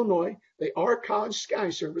Chicago, Illinois. They are a college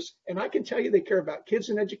scouting service, and I can tell you they care about kids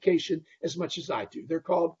and education as much as I do. They're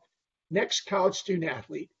called Next College Student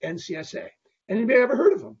Athlete, NCSA. Anybody ever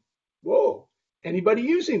heard of them? Whoa. Anybody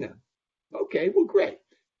using them? Okay, well, great.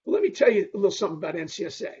 Well, let me tell you a little something about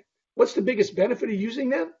NCSA. What's the biggest benefit of using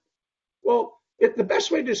them? Well, the best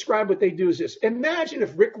way to describe what they do is this. Imagine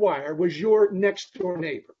if Rick Wire was your next door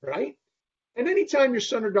neighbor, right? And anytime your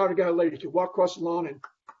son or daughter got a letter, you could walk across the lawn and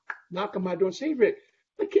knock on my door and say, hey, Rick,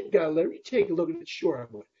 my kid got a letter. You take a look at it. Sure, I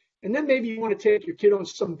would. And then maybe you want to take your kid on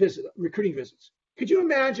some recruiting visits. Could you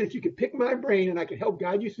imagine if you could pick my brain and I could help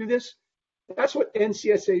guide you through this? That's what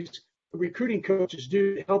NCSA's recruiting coaches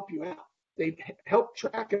do to help you out. They help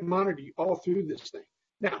track and monitor you all through this thing.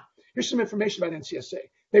 Now, here's some information about NCSA.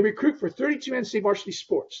 They recruit for 32 NCAA varsity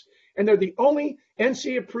sports, and they're the only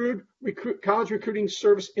NCAA-approved college recruiting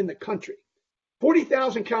service in the country.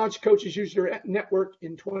 40,000 college coaches used their network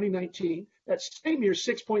in 2019. That same year,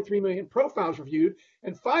 6.3 million profiles reviewed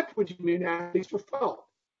and 5.2 million athletes were followed.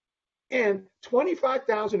 And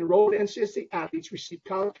 25,000 enrolled NCSA athletes received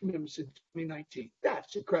college commitments in 2019.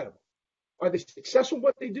 That's incredible. Are they successful in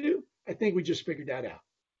what they do? I think we just figured that out.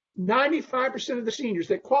 95% of the seniors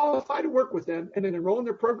that qualify to work with them and then enroll in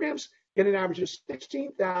their programs get an average of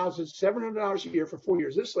 $16,700 a year for 4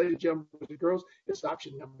 years. This, ladies and gentlemen, boys and girls, is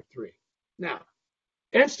option number 3. Now,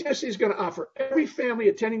 NCSA is going to offer every family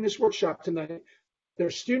attending this workshop tonight, their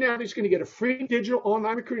student athletes going to get a free digital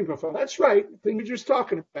online recruiting profile. That's right, the thing we were just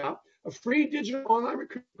talking about, a free digital online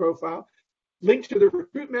recruiting profile linked to the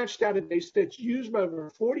Recruit Match database that's used by over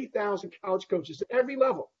 40,000 college coaches at every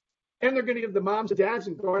level. And they're going to give the moms and dads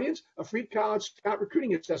and guardians a free college scout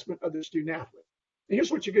recruiting assessment of their student athlete. And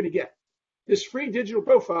here's what you're going to get. This free digital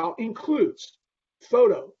profile includes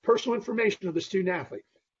photo, personal information of the student athlete,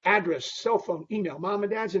 address, cell phone, email, mom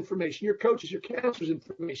and dad's information, your coaches, your counselors'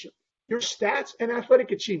 information, your stats and athletic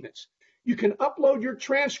achievements. You can upload your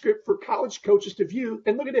transcript for college coaches to view.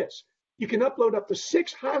 And look at this. You can upload up to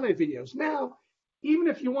 6 highlight videos. Now, even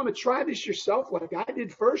if you want to try this yourself, like I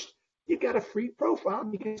did first, you got a free profile.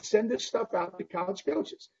 You can send this stuff out to college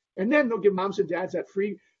coaches. And then they'll give moms and dads that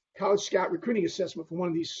free college scout recruiting assessment from one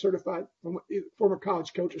of these certified former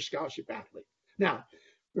college coach or scholarship athlete. Now,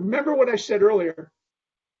 remember what I said earlier.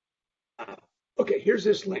 Okay, here's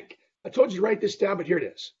this link. I told you to write this down, but here it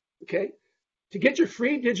is. Okay, to get your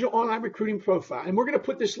free digital online recruiting profile, and we're going to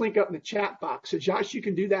put this link up in the chat box. So Josh, you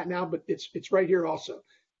can do that now, but it's right here also.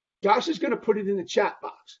 Josh is going to put it in the chat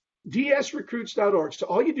box. dsrecruits.org. So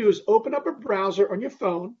all you do is open up a browser on your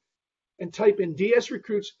phone and type in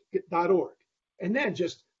dsrecruits.org, and then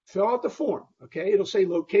just fill out the form. Okay, it'll say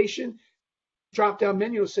location. Drop down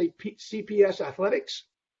menu will say CPS athletics.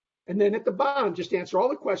 And then at the bottom, just answer all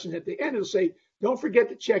the questions. At the end, it'll say, don't forget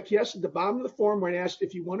to check yes at the bottom of the form when asked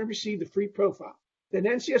if you want to receive the free profile. Then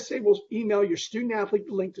NCSA will email your student athlete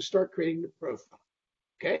the link to start creating the profile.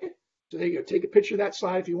 Okay? So there you go. Take a picture of that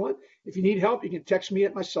slide if you want. If you need help, you can text me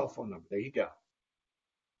at my cell phone number. There you go.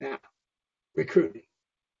 Now, recruiting.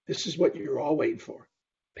 This is what you're all waiting for.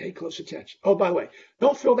 Pay close attention. Oh, by the way,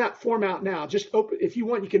 don't fill that form out now. Just open, if you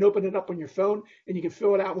want, you can open it up on your phone and you can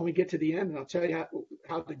fill it out when we get to the end, and I'll tell you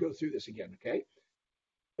how to go through this again, okay?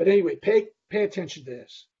 But anyway, pay attention to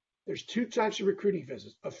this. There's 2 types of recruiting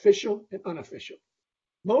visits, official and unofficial.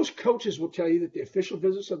 Most coaches will tell you that the official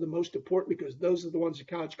visits are the most important because those are the ones that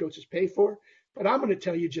college coaches pay for, but I'm going to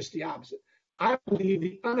tell you just the opposite. I believe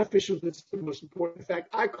the unofficial visits are the most important. In fact,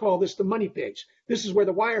 I call this the money page. This is where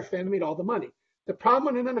the Wire family made all the money. The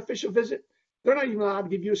problem with an unofficial visit, they're not even allowed to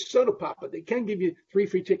give you a soda pop, but they can give you 3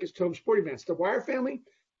 free tickets to home sporting events. The Wire family,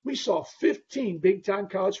 we saw 15 big-time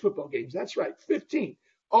college football games. That's right, 15.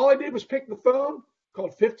 All I did was pick the phone,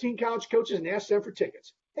 called 15 college coaches, and asked them for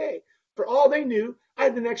tickets. Hey, for all they knew, I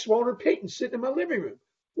had the next Walter Payton sitting in my living room.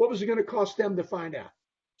 What was it going to cost them to find out?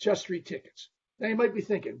 Just 3 tickets. Now, you might be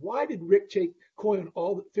thinking, why did Rick take Coy on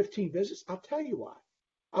all the 15 visits? I'll tell you why.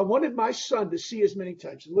 I wanted my son to see as many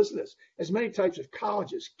types, and listen to this, as many types of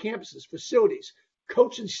colleges, campuses, facilities,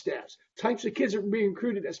 coaching staffs, types of kids that were being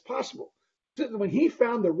recruited as possible. So that when he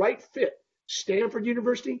found the right fit, Stanford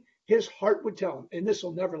University, his heart would tell him, and this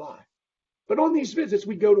will never lie. But on these visits,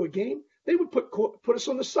 we'd go to a game, they would put us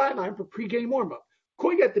on the sideline for pregame warm-up.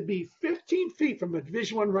 Coy got to be 15 feet from a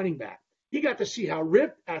Division I running back. He got to see how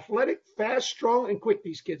ripped, athletic, fast, strong, and quick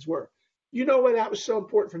these kids were. You know why that was so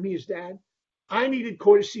important for me as dad? I needed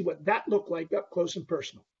Coy to see what that looked like up close and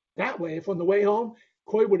personal. That way, if on the way home,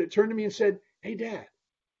 Coy would have turned to me and said, hey, Dad,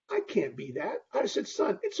 I can't be that. I'd have said,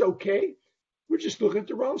 son, it's okay. We're just looking at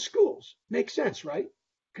the wrong schools. Makes sense, right?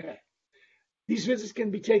 Okay. These visits can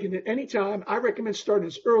be taken at any time. I recommend starting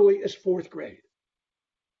as early as 4th grade.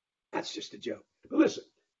 That's just a joke. But listen,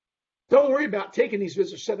 don't worry about taking these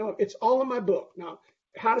visits or setting them up. It's all in my book. Now,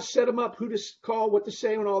 how to set them up, who to call, what to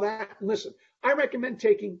say, and all that. And listen, I recommend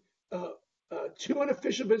taking 2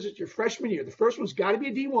 unofficial visits your freshman year. The first one's got to be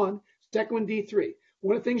a D1. Second one, D3.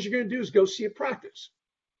 One of the things you're going to do is go see a practice.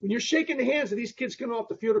 When you're shaking the hands of these kids coming off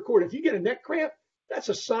the field or court, if you get a neck cramp, that's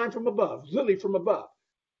a sign from above, literally from above.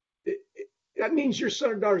 That means your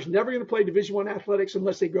son or daughter is never going to play Division I athletics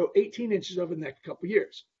unless they grow 18 inches over the next couple of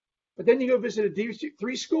years. But then you go visit a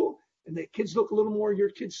D3 school, and the kids look a little more your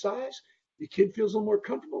kid's size. Your kid feels a little more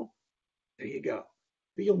comfortable. There you go.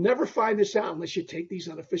 But you'll never find this out unless you take these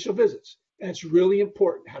unofficial visits. And it's really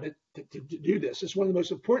important how to do this. It's one of the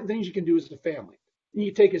most important things you can do as a family. And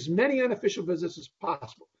you take as many unofficial visits as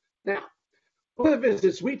possible. Now, one of the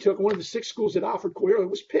visits we took, one of the 6 schools that offered Coyote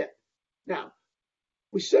was Pitt. Now,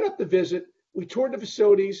 we set up the visit, we toured the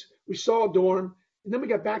facilities, we saw a dorm, and then we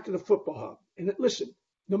got back to the football hub. And listen,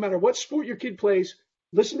 no matter what sport your kid plays,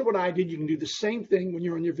 listen to what I did. You can do the same thing when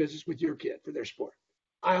you're on your visits with your kid for their sport.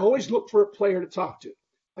 I always look for a player to talk to.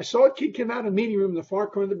 I saw a kid come out of the meeting room in the far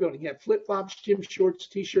corner of the building. He had flip-flops, gym shorts,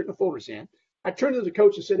 T-shirt, and a folder in his hand. I turned to the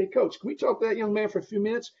coach and said, "Hey, coach, can we talk to that young man for a few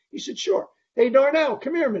minutes?" He said, "Sure." "Hey, Darnell,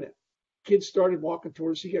 come here a minute." Kid started walking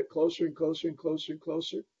towards us. He got closer and closer and closer and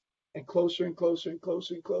closer and closer and closer and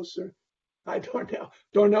closer and closer. Hi, Darnell.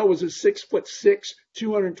 Darnell was a 6'6",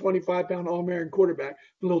 225-pound All-American quarterback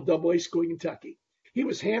from a little double-A school in Kentucky. He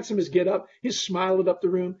was handsome as get up. His smile lit up the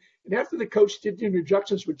room. And after the coach did the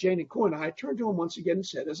introductions with Jane and Coy, I turned to him once again and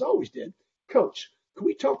said, as I always did, "Coach, can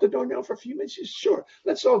we talk to Darnell for a few minutes?" He said, "Sure.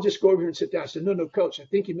 Let's all just go over here and sit down." I said, No, Coach, I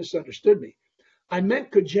think you misunderstood me. I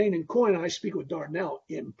meant, could Jane and Coy and I speak with Darnell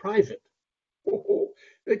in private?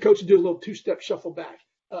 The coach would do a little 2-step shuffle back.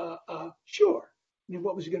 Sure. And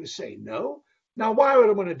what was he going to say? No? Now, why would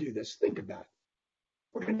I want to do this? Think about it.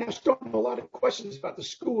 We're going to ask Darnell a lot of questions about the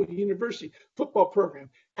school, the university, football program,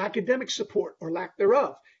 academic support or lack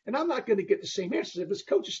thereof. And I'm not going to get the same answers if his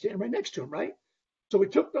coach is standing right next to him, right? So we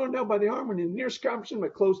took Darnell by the arm, and in the nearest conference room, I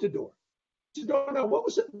closed the door. I said, "Darnell, what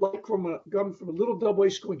was it like going from a little double-A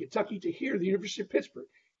school in Kentucky to here, the University of Pittsburgh?"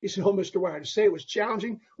 He said, "Oh, Mr. Wire, to say it was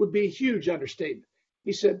challenging would be a huge understatement."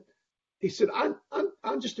 He said,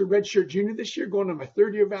 I'm just a redshirt junior this year, going on my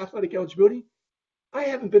 3rd year of athletic eligibility. I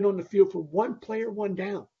haven't been on the field for one player, one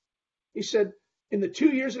down. He said, in the 2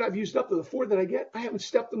 years that I've used up to the 4 that I get, I haven't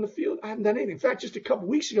stepped on the field. I haven't done anything. In fact, just a couple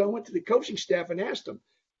weeks ago, I went to the coaching staff and asked them,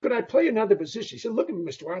 could I play another position? He said, "Look at me,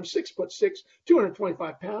 Mr. Wire. I'm 6'6",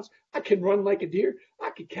 225 pounds. I can run like a deer. I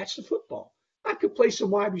could catch the football. I could play some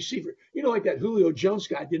wide receiver. You know, like that Julio Jones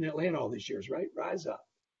guy did in Atlanta all these years, right? Rise up."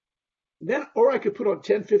 Then, or I could put on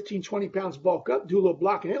 10, 15, 20 pounds, bulk up, do a little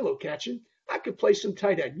blocking and a little catching. I could play some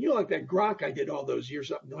tight end. You know, like that Gronk I did all those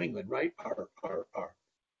years up in New England, right?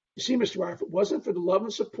 You see, Mr. Wire, if it wasn't for the love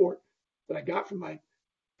and support that I got from my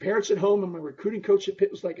parents at home and my recruiting coach at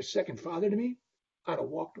Pitt was like a second father to me, I'd have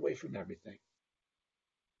walked away from everything.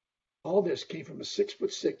 All this came from a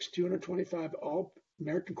 6'6", 225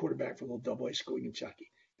 All-American quarterback from a little double-A school in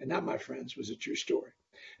Kentucky. And that, my friends, was a true story.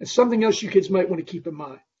 And something else you kids might want to keep in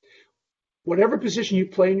mind. Whatever position you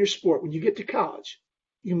play in your sport, when you get to college,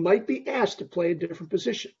 you might be asked to play a different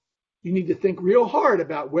position. You need to think real hard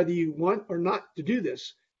about whether you want or not to do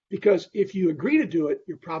this, because if you agree to do it,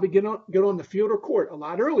 you're probably going to get on the field or court a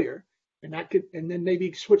lot earlier, and then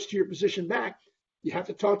maybe switch to your position back. You have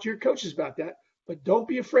to talk to your coaches about that, but don't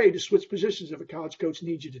be afraid to switch positions if a college coach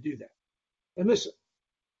needs you to do that. And listen,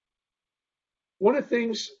 one of the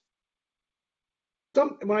things,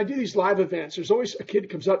 when I do these live events, there's always a kid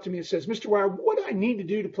comes up to me and says, "Mr. Wire, what do I need to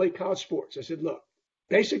do to play college sports?" I said, "Look,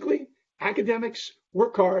 basically academics,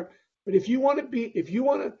 work hard, but if you want to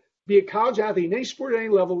be a college athlete in any sport at any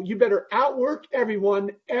level, you better outwork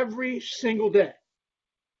everyone every single day."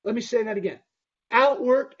 Let me say that again.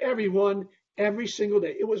 Outwork everyone every single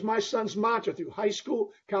day. It was my son's mantra through high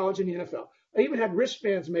school, college, and the NFL. I even had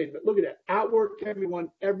wristbands made of it. Look at that. Outwork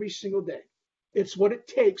everyone every single day. It's what it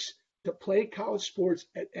takes to play college sports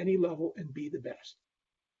at any level and be the best.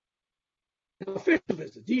 Now, official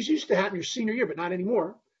visits. These used to happen your senior year, but not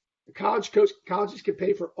anymore. The colleges can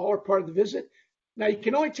pay for all or part of the visit. Now, you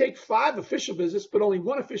can only take 5 official visits, but only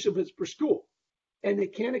 1 official visit per school. And they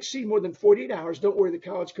can't exceed more than 48 hours. Don't worry, the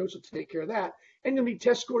college coach will take care of that. And you'll need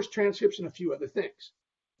test scores, transcripts, and a few other things.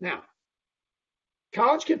 Now,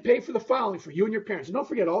 college can pay for the following for you and your parents. And don't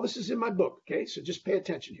forget, all this is in my book, okay? So just pay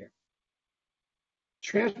attention here.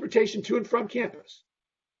 Transportation to and from campus,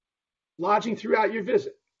 lodging throughout your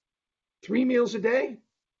visit, 3 meals a day,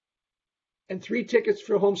 and 3 tickets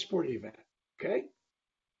for a home sporting event, okay?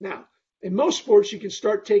 Now, in most sports, you can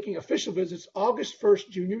start taking official visits August 1st,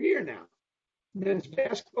 junior year now. Men's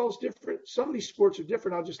basketball is different. Some of these sports are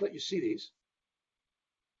different. I'll just let you see these.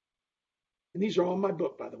 And these are all in my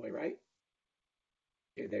book, by the way, right?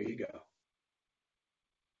 Okay, there you go.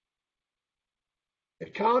 The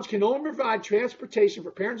college can only provide transportation for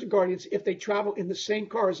parents and guardians if they travel in the same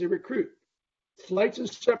car as they recruit. Flights and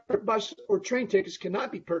separate bus or train tickets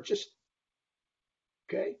cannot be purchased.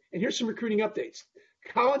 Okay, and here's some recruiting updates.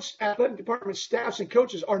 College athletic department staffs and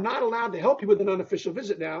coaches are not allowed to help you with an unofficial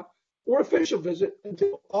visit now or official visit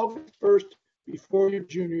until August 1st before your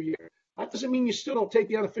junior year. That doesn't mean you still don't take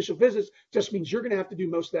the unofficial visits, just means you're going to have to do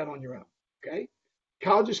most of that on your own. Okay,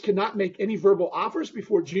 colleges cannot make any verbal offers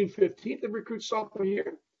before June 15th of recruit sophomore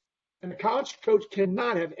year, and a college coach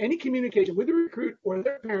cannot have any communication with the recruit or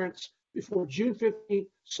their parents before June 15th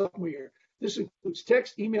sophomore year. This includes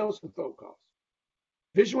text, emails, and phone calls.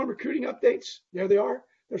 Division I recruiting updates, there they are.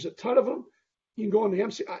 There's a ton of them. You can go on the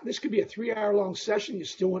MC. This could be a 3-hour-long session. You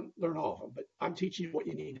still won't learn all of them, but I'm teaching you what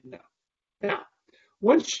you need to know. Now,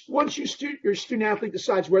 once your student athlete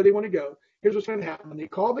decides where they want to go, here's what's going to happen. When they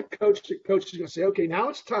call the coach is going to say, okay, now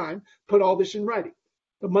it's time. Put all this in writing.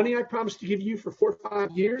 The money I promised to give you for 4 or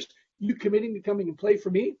 5 years, you committing to coming and play for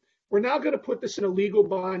me, we're now going to put this in a legal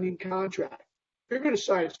binding contract. You're going to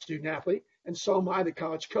sign a student athlete, and so am I, the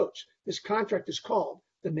college coach. This contract is called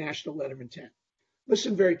the National Letter of Intent.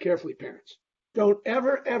 Listen very carefully, parents. Don't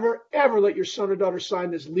ever, ever, ever let your son or daughter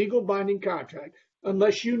sign this legal binding contract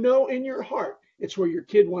unless you know in your heart it's where your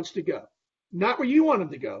kid wants to go, not where you want them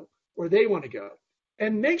to go, where they want to go.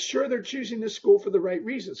 And make sure they're choosing this school for the right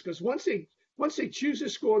reasons, because once they choose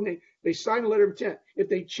this school and they sign a letter of intent, if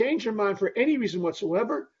they change their mind for any reason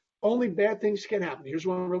whatsoever, only bad things can happen. Here's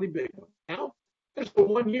one really big one. Now, there's the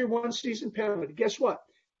 1 year, 1 season penalty. Guess what?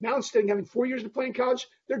 Now, instead of having 4 years to play in college,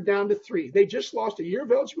 they're down to 3. They just lost a year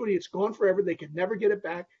of eligibility. It's gone forever. They can never get it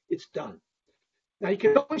back. It's done. Now, you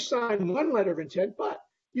can only sign one letter of intent, but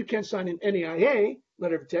you can sign an NAIA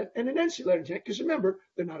letter of intent and an NC letter of intent, because remember,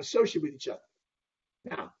 they're not associated with each other.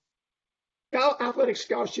 Now, athletic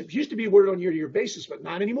scholarships used to be awarded on a year-to-year basis, but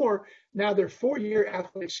not anymore. Now they're 4-year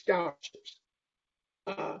athletic scholarships.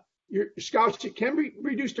 Your scholarship can be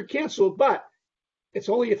reduced or canceled, but it's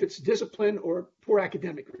only if it's discipline or poor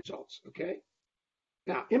academic results, okay?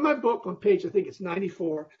 Now, in my book on page, I think it's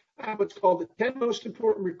 94, I have what's called the 10 most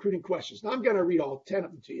important recruiting questions. Now, I'm going to read all 10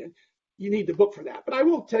 of them to you. You need the book for that, but I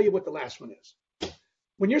will tell you what the last one is.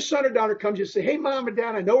 When your son or daughter comes, you say, hey, mom or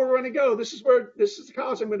dad, I know where we're going to go. This is the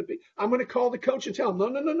college I'm going to be. I'm going to call the coach and tell him,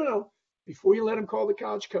 no. Before you let him call the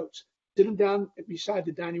college coach, sit him down beside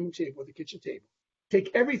the dining room table or the kitchen table.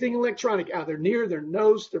 Take everything electronic out of their ear, their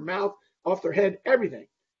nose, their mouth, off their head, everything.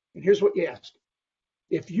 And here's what you ask.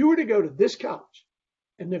 If you were to go to this college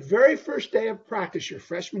and the very first day of practice your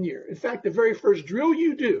freshman year, in fact, the very first drill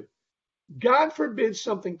you do, God forbid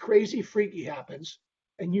something crazy, freaky happens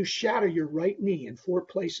and you shatter your right knee in 4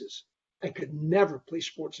 places and could never play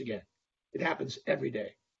sports again. It happens every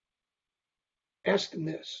day. Ask them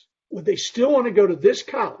this. Would they still want to go to this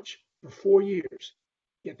college for 4 years,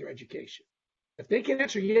 get their education? If they can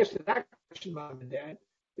answer yes to that question, mom and dad,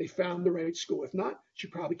 they found the right school. If not, you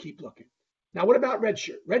should probably keep looking. Now, what about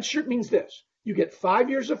redshirt? Redshirt means this. You get 5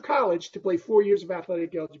 years of college to play 4 years of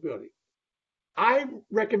athletic eligibility. I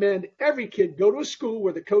recommend every kid go to a school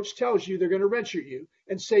where the coach tells you they're going to redshirt you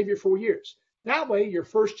and save your 4 years. That way, your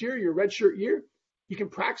first year, your redshirt year, you can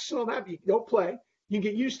practice all that, but you don't play. You can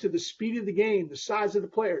get used to the speed of the game, the size of the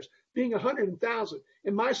players, being 100,000.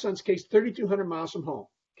 In my son's case, 3,200 miles from home,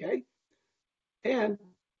 okay? And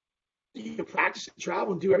you can practice and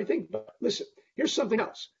travel and do everything. But listen, here's something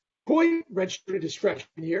else. Coy redshirted his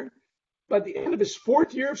freshman year, but at the end of his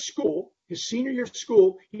 4th year of school, his senior year of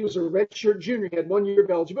school, he was a redshirt junior. He had 1 year of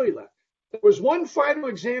eligibility left. There was one final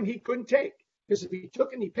exam he couldn't take, because if he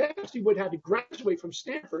took it and he passed, he would have to graduate from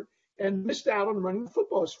Stanford and missed out on running the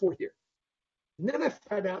football his 4th year. And then I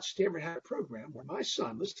found out Stanford had a program where my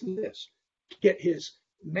son, listen to this, get his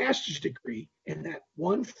master's degree in that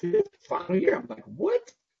 1/5 final year. I'm like,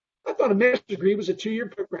 what? I thought a master's degree was a 2-year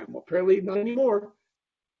program. Well, apparently not anymore.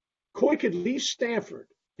 Coy could leave Stanford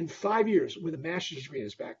in 5 years with a master's degree in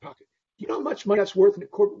his back pocket. You know how much money that's worth in the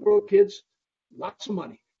corporate world, kids? Lots of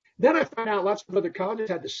money. Then I found out lots of other colleges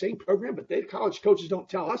had the same program, but they college coaches don't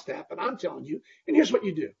tell us that, but I'm telling you. And here's what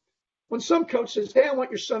you do. When some coach says, hey, I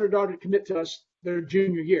want your son or daughter to commit to us their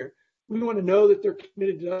junior year, we want to know that they're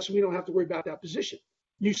committed to us and we don't have to worry about that position.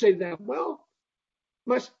 You say to them, well,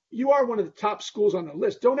 you are one of the top schools on the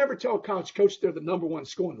list. Don't ever tell a college coach they're the number 1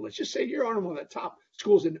 school on the list. Just say you're on one of the top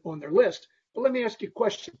schools on their list. But let me ask you a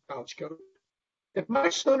question, college coach. If my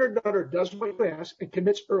son or daughter does what you ask and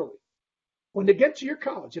commits early, when they get to your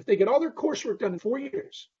college, if they get all their coursework done in 4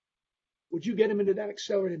 years, would you get them into that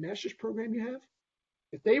accelerated master's program you have?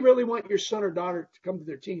 If they really want your son or daughter to come to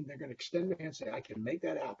their team, they're going to extend their hand and say, I can make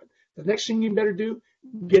that happen. The next thing you better do,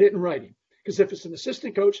 get it in writing. Because if it's an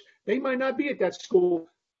assistant coach, they might not be at that school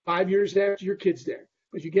 5 years after your kid's there.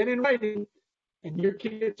 But you get in writing and your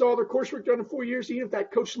kid gets all their coursework done in 4 years, even if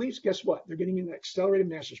that coach leaves, guess what? They're getting an accelerated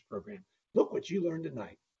master's program. Look what you learned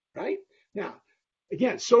tonight, right? Now,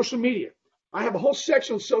 again, social media. I have a whole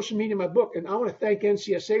section on social media in my book, and I want to thank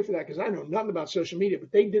NCSA for that because I know nothing about social media,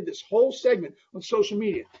 but they did this whole segment on social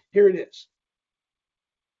media. Here it is.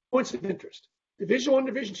 Points of interest. Division I,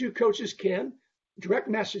 Division II coaches can direct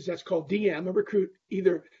message, that's called DM, a recruit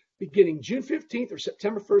either beginning June 15th or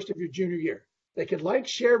September 1st of your junior year. They can like,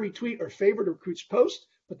 share, retweet, or favorite a recruit's post,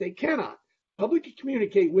 but they cannot publicly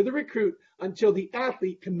communicate with a recruit until the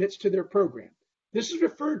athlete commits to their program. This is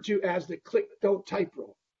referred to as the click, don't type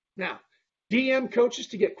rule. Now, DM coaches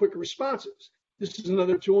to get quicker responses. This is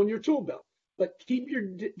another tool in your tool belt, but keep your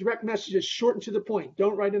direct messages short and to the point.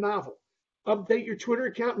 Don't write a novel. Update your Twitter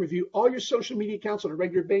account and review all your social media accounts on a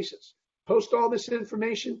regular basis. Post all this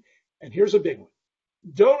information, and here's a big one.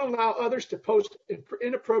 Don't allow others to post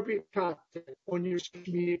inappropriate content on your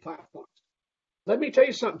social media platforms. Let me tell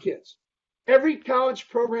you something, kids. Every college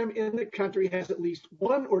program in the country has at least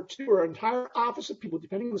one or two or an entire office of people,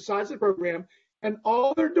 depending on the size of the program, and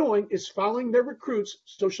all they're doing is following their recruits'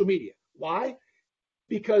 social media. Why?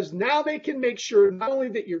 Because now they can make sure not only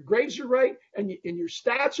that your grades are right and your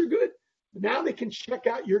stats are good, but now they can check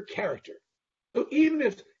out your character. So even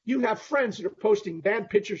if you have friends that are posting bad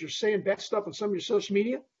pictures or saying bad stuff on some of your social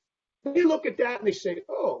media, they look at that and they say,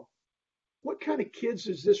 oh, what kind of kids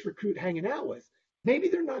is this recruit hanging out with? Maybe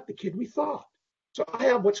they're not the kid we thought. So I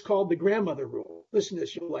have what's called the grandmother rule. Listen to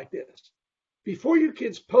this, you'll like this. Before you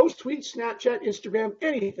kids post, tweet, Snapchat, Instagram,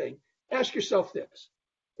 anything, ask yourself this.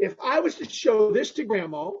 If I was to show this to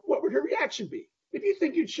grandma, what would her reaction be? If you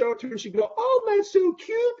think you'd show it to her and she'd go, oh, that's so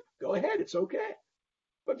cute, go ahead, it's okay.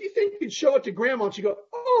 But if you think you'd show it to grandma and she'd go,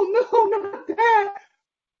 oh, no, not that,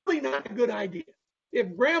 really not a good idea.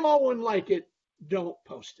 If grandma wouldn't like it, don't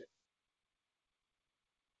post it.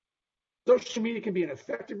 Social media can be an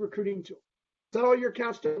effective recruiting tool. Set all your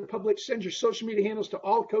accounts to public. Send your social media handles to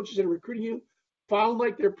all coaches that are recruiting you. Follow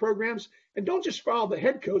like their programs. And don't just follow the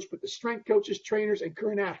head coach, but the strength coaches, trainers, and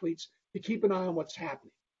current athletes to keep an eye on what's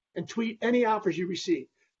happening. And tweet any offers you receive.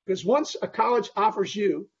 Because once a college offers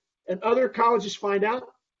you and other colleges find out,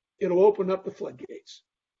 it'll open up the floodgates.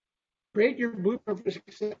 Create your blueprint for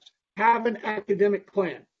success. Have an academic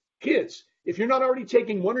plan. Kids, if you're not already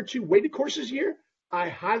taking one or two weighted courses a year, I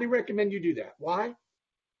highly recommend you do that. Why?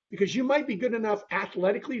 Because you might be good enough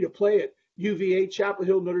athletically to play at UVA, Chapel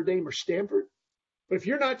Hill, Notre Dame, or Stanford. But if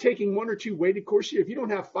you're not taking one or two weighted courses, if you don't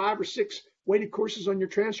have 5 or 6 weighted courses on your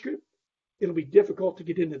transcript, it'll be difficult to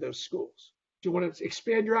get into those schools. If you want to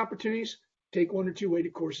expand your opportunities, take 1 or 2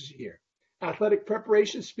 weighted courses a year. Athletic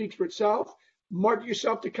preparation speaks for itself. Market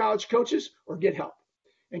yourself to college coaches or get help.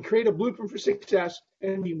 And create a blueprint for success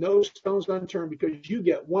and leave no stones unturned because you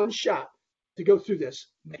get one shot to go through this,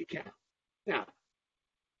 make it count. Now,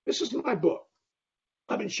 this is my book.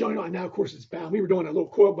 I've been showing it now, of course, it's bound. We were doing a little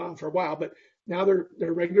coil bound for a while, but now they're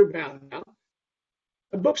regular bound now.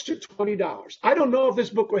 The books are $20. I don't know if this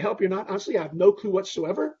book will help you or not. Honestly, I have no clue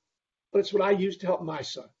whatsoever, but it's what I use to help my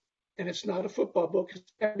son. And it's not a football book,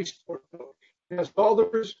 it's every sport book. It has all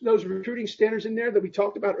those recruiting standards in there that we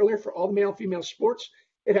talked about earlier for all the male and female sports.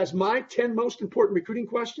 It has my 10 most important recruiting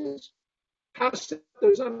questions, how to set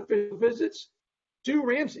those unofficial visits. Sue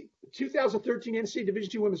Ramsey, the 2013 NCAA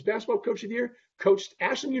Division II Women's Basketball Coach of the Year, coached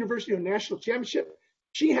Ashland University on national championship.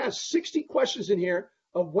 She has 60 questions in here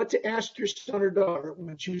of what to ask your son or daughter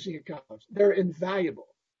when choosing a college. They're invaluable.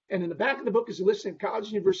 And in the back of the book is a list of colleges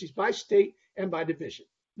and universities by state and by division.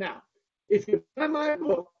 Now, if you buy my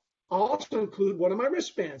book, I'll also include one of my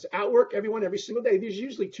wristbands. Outwork everyone every single day. These are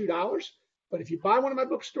usually $2, but if you buy one of my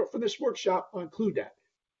books for this workshop, I'll include that.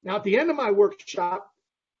 Now, at the end of my workshop,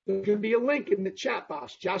 there's going to be a link in the chat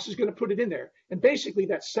box. Josh is going to put it in there. And basically,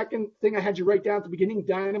 that second thing I had you write down at the beginning,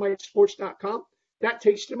 dynamitesport.com, that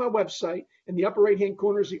takes you to my website. In the upper right-hand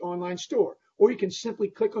corner is the online store. Or you can simply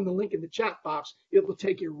click on the link in the chat box. It will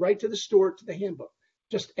take you right to the store, to the handbook.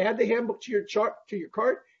 Just add the handbook to your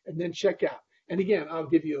cart, and then check out. And again, I'll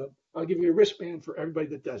give you a wristband for everybody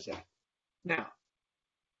that does that. Now,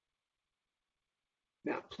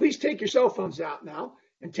 please take your cell phones out now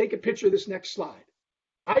and take a picture of this next slide.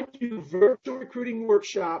 I do virtual recruiting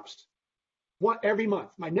workshops every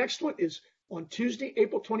month. My next one is on Tuesday,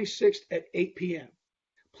 April 26th at 8 p.m.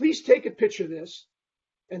 Please take a picture of this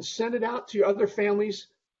and send it out to your other families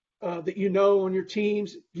that you know on your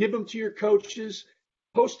teams. Give them to your coaches.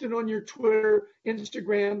 Post it on your Twitter,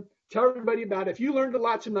 Instagram. Tell everybody about it. If you learned a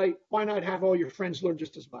lot tonight, why not have all your friends learn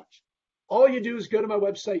just as much? All you do is go to my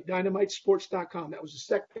website, dynamitesports.com. That was the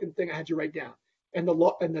second thing I had you write down. And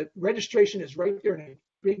the registration is right there in a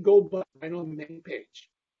big gold button right on the main page.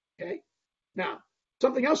 Okay. Now,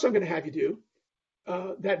 something else I'm going to have you do,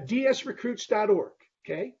 that dsrecruits.org.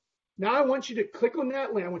 Okay. Now I want you to click on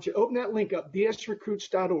that link. I want you to open that link up,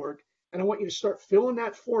 dsrecruits.org, and I want you to start filling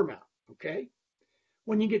that form out. Okay.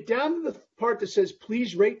 When you get down to the part that says,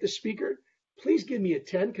 please rate the speaker, please give me a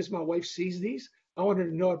 10 because my wife sees these. I want her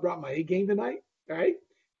to know I brought my A game tonight. All right.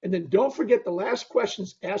 And then don't forget the last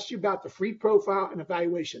questions asked you about the free profile and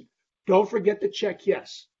evaluation. Don't forget to check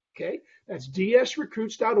yes. Okay. That's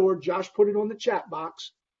dsrecruits.org. Josh put it on the chat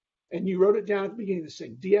box and you wrote it down at the beginning of this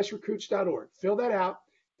thing, dsrecruits.org. Fill that out.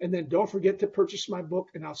 And then don't forget to purchase my book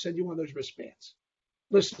and I'll send you one of those wristbands.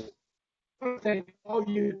 Listen, I want to thank all of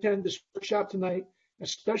you who attended this workshop tonight. A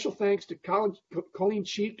special thanks to Colleen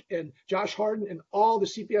Cheek and Josh Harden and all the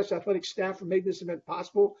CPS athletic staff for making this event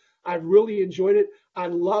possible. I really enjoyed it. I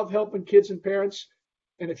love helping kids and parents.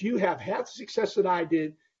 And if you have half the success that I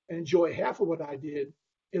did and enjoy half of what I did,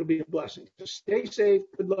 it'll be a blessing. So stay safe.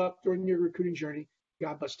 Good luck during your recruiting journey.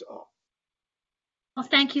 God bless to all. Well,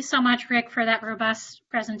 thank you so much, Rick, for that robust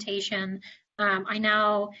presentation. I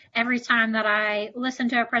know every time that I listen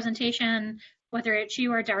to a presentation, whether it's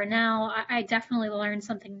you or Darnell, I definitely learn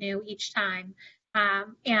something new each time.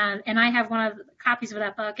 And I have one of the copies of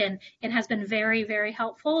that book, and it has been very, very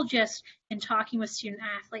helpful just in talking with student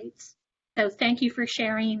athletes. So thank you for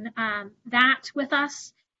sharing that with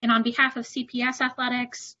us. And on behalf of CPS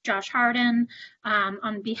Athletics, Josh Harden,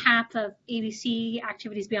 on behalf of ABC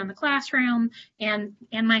Activities Beyond the Classroom, and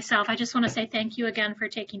myself, I just want to say thank you again for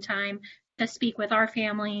taking time to speak with our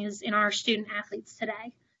families and our student athletes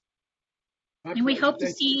today. And we hope to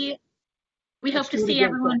see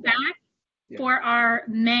everyone back for our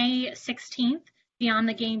May 16th Beyond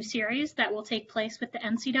the Game series that will take place with the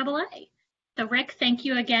NCAA. So Rick, thank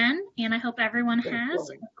you again, and I hope everyone has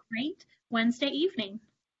a great Wednesday evening.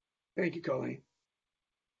 Thank you, Colleen.